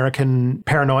big in American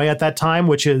paranoia at that time,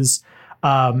 which is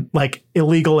like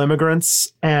illegal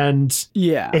immigrants and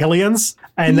Yeah. aliens.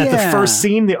 And that the first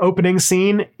scene, the opening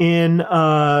scene in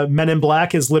Men in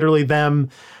Black is literally them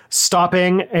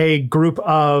stopping a group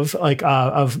of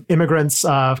immigrants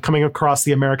coming across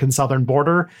the American southern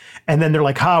border. And then they're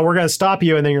like, we're going to stop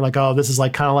you. And then you're like, oh, this is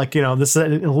like kind of like, this is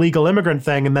an illegal immigrant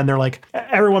thing. And then they're like,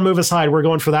 everyone move aside. We're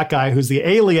going for that guy who's the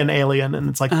alien. And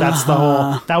it's like,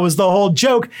 that was the whole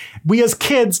joke. We as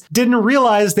kids didn't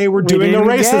realize they were doing the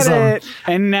racism.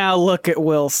 And now look at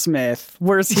Will Smith.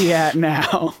 Where's he at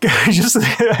now?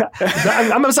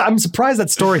 I'm surprised that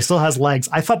story still has legs.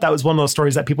 I thought that was one of those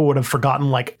stories that people would have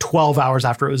forgotten like 12 hours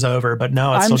after it was over, but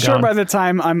no, it's still going. I'm sure by the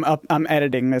time I'm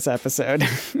editing this episode.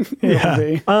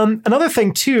 Another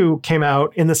thing too came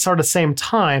out in the sort of same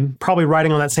time, probably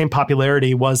riding on that same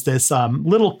popularity, was this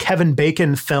little Kevin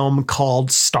Bacon film called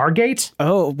Stargate.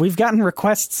 Oh, we've gotten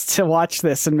requests to watch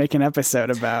this and make an episode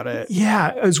about it.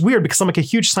 Yeah, it was weird because I'm like a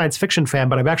huge science fiction fan,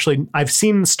 but I've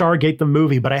seen Stargate the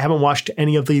movie, but I haven't watched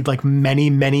any of the like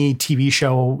many TV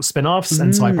show spinoffs,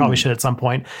 and so I probably should at some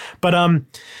point. But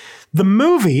the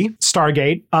movie,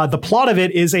 Stargate, the plot of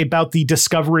it is about the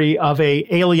discovery of a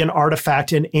alien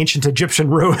artifact in ancient Egyptian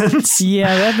ruins.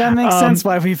 Yeah, that makes sense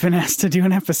why we've been asked to do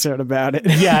an episode about it.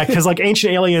 Yeah, because like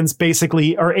ancient aliens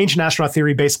basically, or ancient astronaut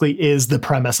theory basically is the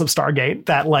premise of Stargate.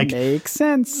 That like makes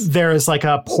sense. There's like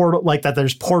a portal, like that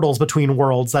there's portals between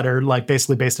worlds that are like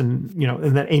basically based in,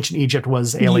 in that ancient Egypt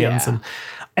was aliens.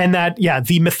 And that,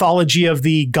 the mythology of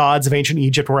the gods of ancient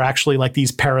Egypt were actually like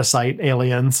these parasite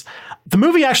aliens. The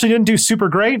movie actually didn't do super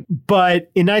great,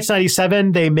 but in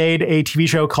 1997, they made a TV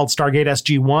show called Stargate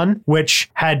SG-1,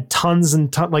 which had tons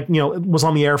and tons, it was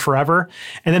on the air forever.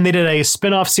 And then they did a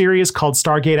spin-off series called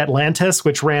Stargate Atlantis,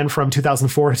 which ran from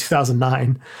 2004 to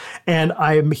 2009. And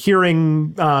I'm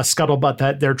hearing scuttlebutt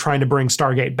that they're trying to bring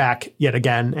Stargate back yet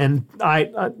again. And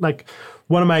I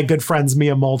one of my good friends,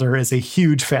 Mia Mulder, is a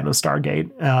huge fan of Stargate,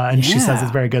 and she says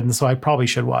it's very good, and so I probably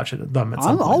should watch it.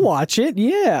 I'll watch it.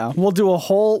 Yeah, we'll do a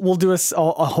whole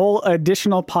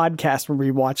additional podcast where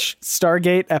we watch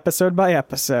Stargate episode by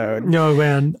episode. No,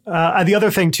 man. The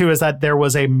other thing too is that there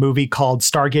was a movie called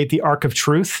Stargate: The Ark of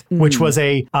Truth, which was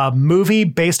a movie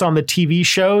based on the TV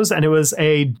shows, and it was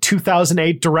a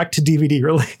 2008 direct to DVD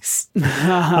release.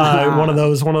 One of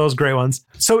those great ones.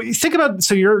 So you think about,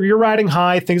 you're riding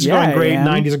high, things are going great.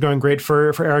 90s are going great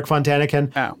for Erich von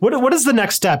Däniken. Oh. What is the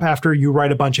next step after you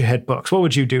write a bunch of hit books? What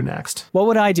would you do next? What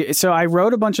would I do? So I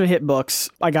wrote a bunch of hit books.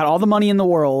 I got all the money in the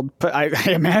world, but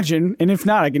I imagine, and if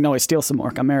not, I can always steal some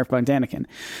more. I'm Erich von Däniken.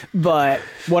 But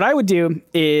what I would do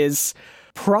is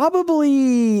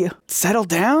probably settle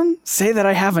down, say that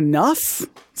I have enough,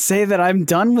 say that I'm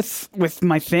done with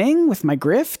my thing, with my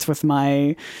grift, with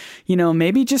my,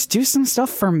 maybe just do some stuff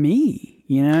for me.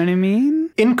 You know what I mean?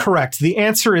 Incorrect. The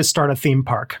answer is start a theme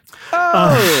park.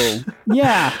 Oh,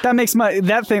 yeah.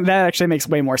 That actually makes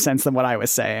way more sense than what I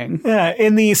was saying. Yeah,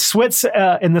 in the Swiss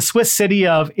city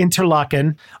of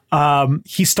Interlaken,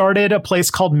 he started a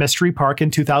place called Mystery Park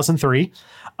in 2003.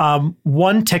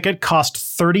 One ticket cost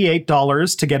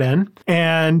 $38 to get in,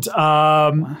 and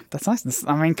that's nice.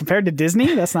 Compared to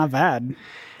Disney, that's not bad.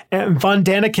 And Von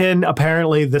Däniken,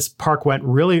 apparently this park went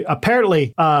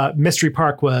Mystery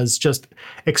Park was just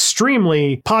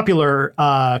extremely popular,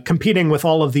 competing with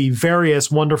all of the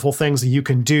various wonderful things that you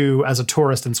can do as a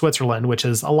tourist in Switzerland, which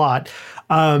is a lot.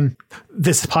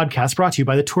 This podcast brought to you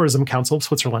by the Tourism Council of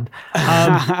Switzerland.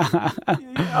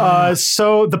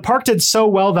 So the park did so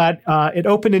well that it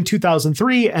opened in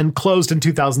 2003 and closed in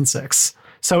 2006.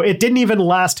 So it didn't even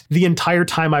last the entire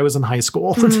time I was in high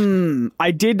school.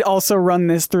 I did also run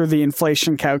this through the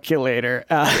inflation calculator.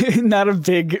 Not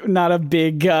a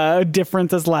big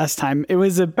difference as last time. It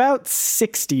was about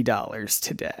 $60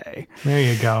 today. There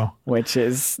you go. Which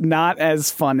is not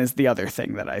as fun as the other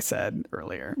thing that I said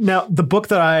earlier. Now, the book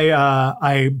that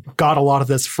I got a lot of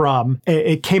this from,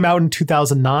 it came out in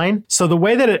 2009. So the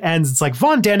way that it ends, it's like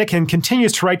Von Däniken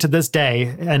continues to write to this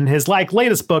day, and his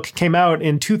latest book came out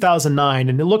in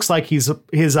 2009. And it looks like his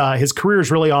career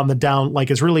is really on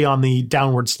the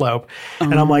downward slope.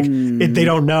 And I'm like, they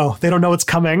don't know it's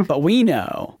coming, but we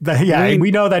know.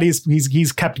 We know that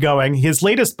he's kept going. His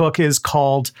latest book is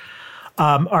called.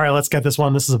 All right, let's get this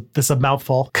one. This is a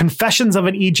mouthful. Confessions of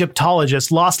an Egyptologist,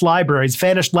 Lost Libraries,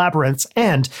 Vanished Labyrinths,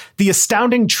 and The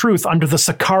Astounding Truth Under the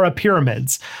Saqqara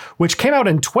Pyramids, which came out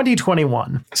in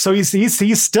 2021. So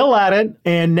he's still at it,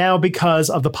 and now because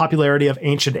of the popularity of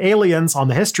Ancient Aliens on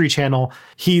the History Channel,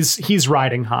 he's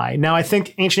riding high. Now I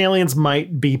think Ancient Aliens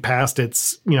might be past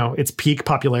its peak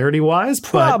popularity wise,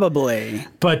 probably.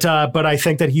 But I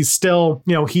think that he's still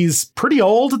he's pretty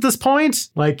old at this point.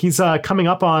 Like he's coming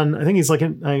up on, I think he's like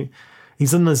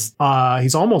He's in this.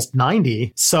 He's almost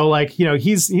 90. So like, you know,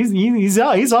 he's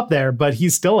up there, but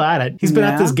he's still at it. He's been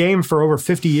at this game for over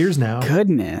 50 years now.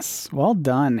 Goodness, well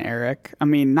done, Erich. I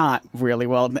mean, not really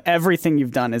well. Everything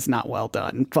you've done is not well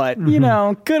done, but you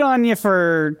know, good on you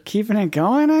for keeping it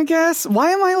going, I guess.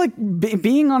 Why am I like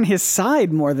being on his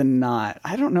side more than not?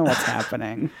 I don't know what's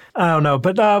happening. I don't know,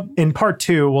 but in part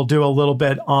 2, we'll do a little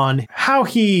bit on how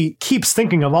he keeps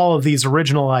thinking of all of these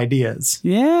original ideas.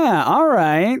 Yeah, all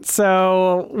right.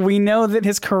 So we know that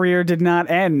his career did not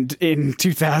end in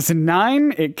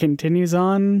 2009. It continues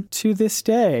on to this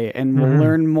day, and we'll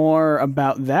learn more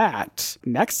about that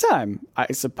next time,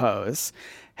 I suppose.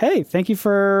 Hey, thank you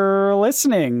for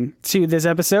listening to this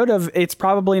episode of It's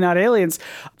Probably Not Aliens.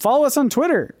 Follow us on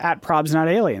Twitter at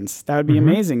ProbsNotAliens. That would be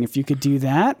amazing if you could do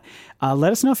that.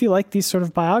 Let us know if you like these sort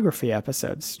of biography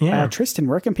episodes. Yeah. Tristan,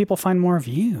 where can people find more of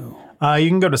you? You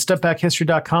can go to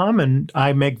stepbackhistory.com, and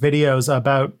I make videos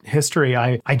about history.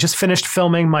 I just finished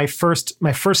filming my first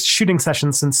shooting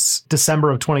session since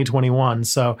December of 2021.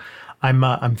 So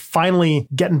I'm finally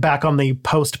getting back on the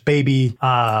post-baby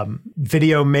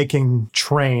video making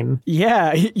train.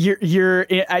 Yeah, you're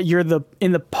in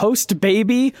the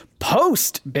post-baby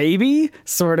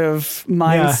sort of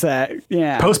mindset.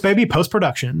 Yeah. Post-baby,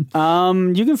 post-production.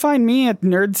 You can find me at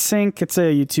NerdSync. It's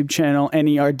a YouTube channel,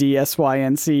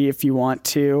 NERDSYNC, if you want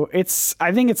to.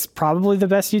 I think it's probably the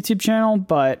best YouTube channel,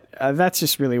 but that's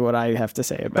just really what I have to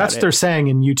say about it. That's what they're saying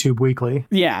in YouTube Weekly.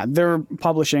 Yeah, they're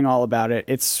publishing all about it.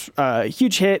 It's a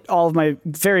huge hit. All of my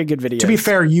very good videos. To be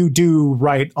fair, you do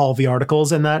write all the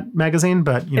articles in that magazine,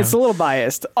 but you know. It's a little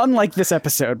biased, unlike this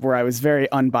episode where I was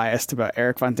very unbiased about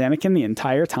Erich von Däniken the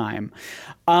entire time.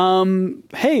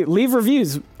 Hey, leave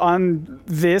reviews on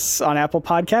Apple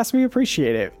Podcasts. We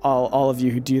appreciate it. All of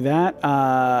you who do that.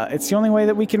 It's the only way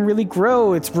that we can really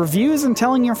grow. It's reviews and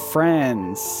telling your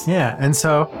friends. Yeah, and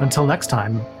so until next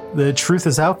time, the truth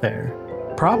is out there.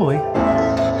 Probably.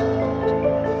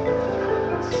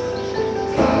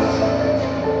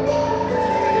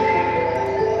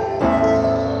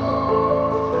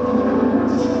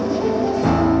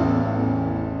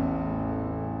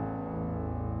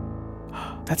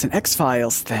 That's an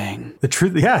X-Files thing. The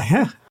truth, yeah.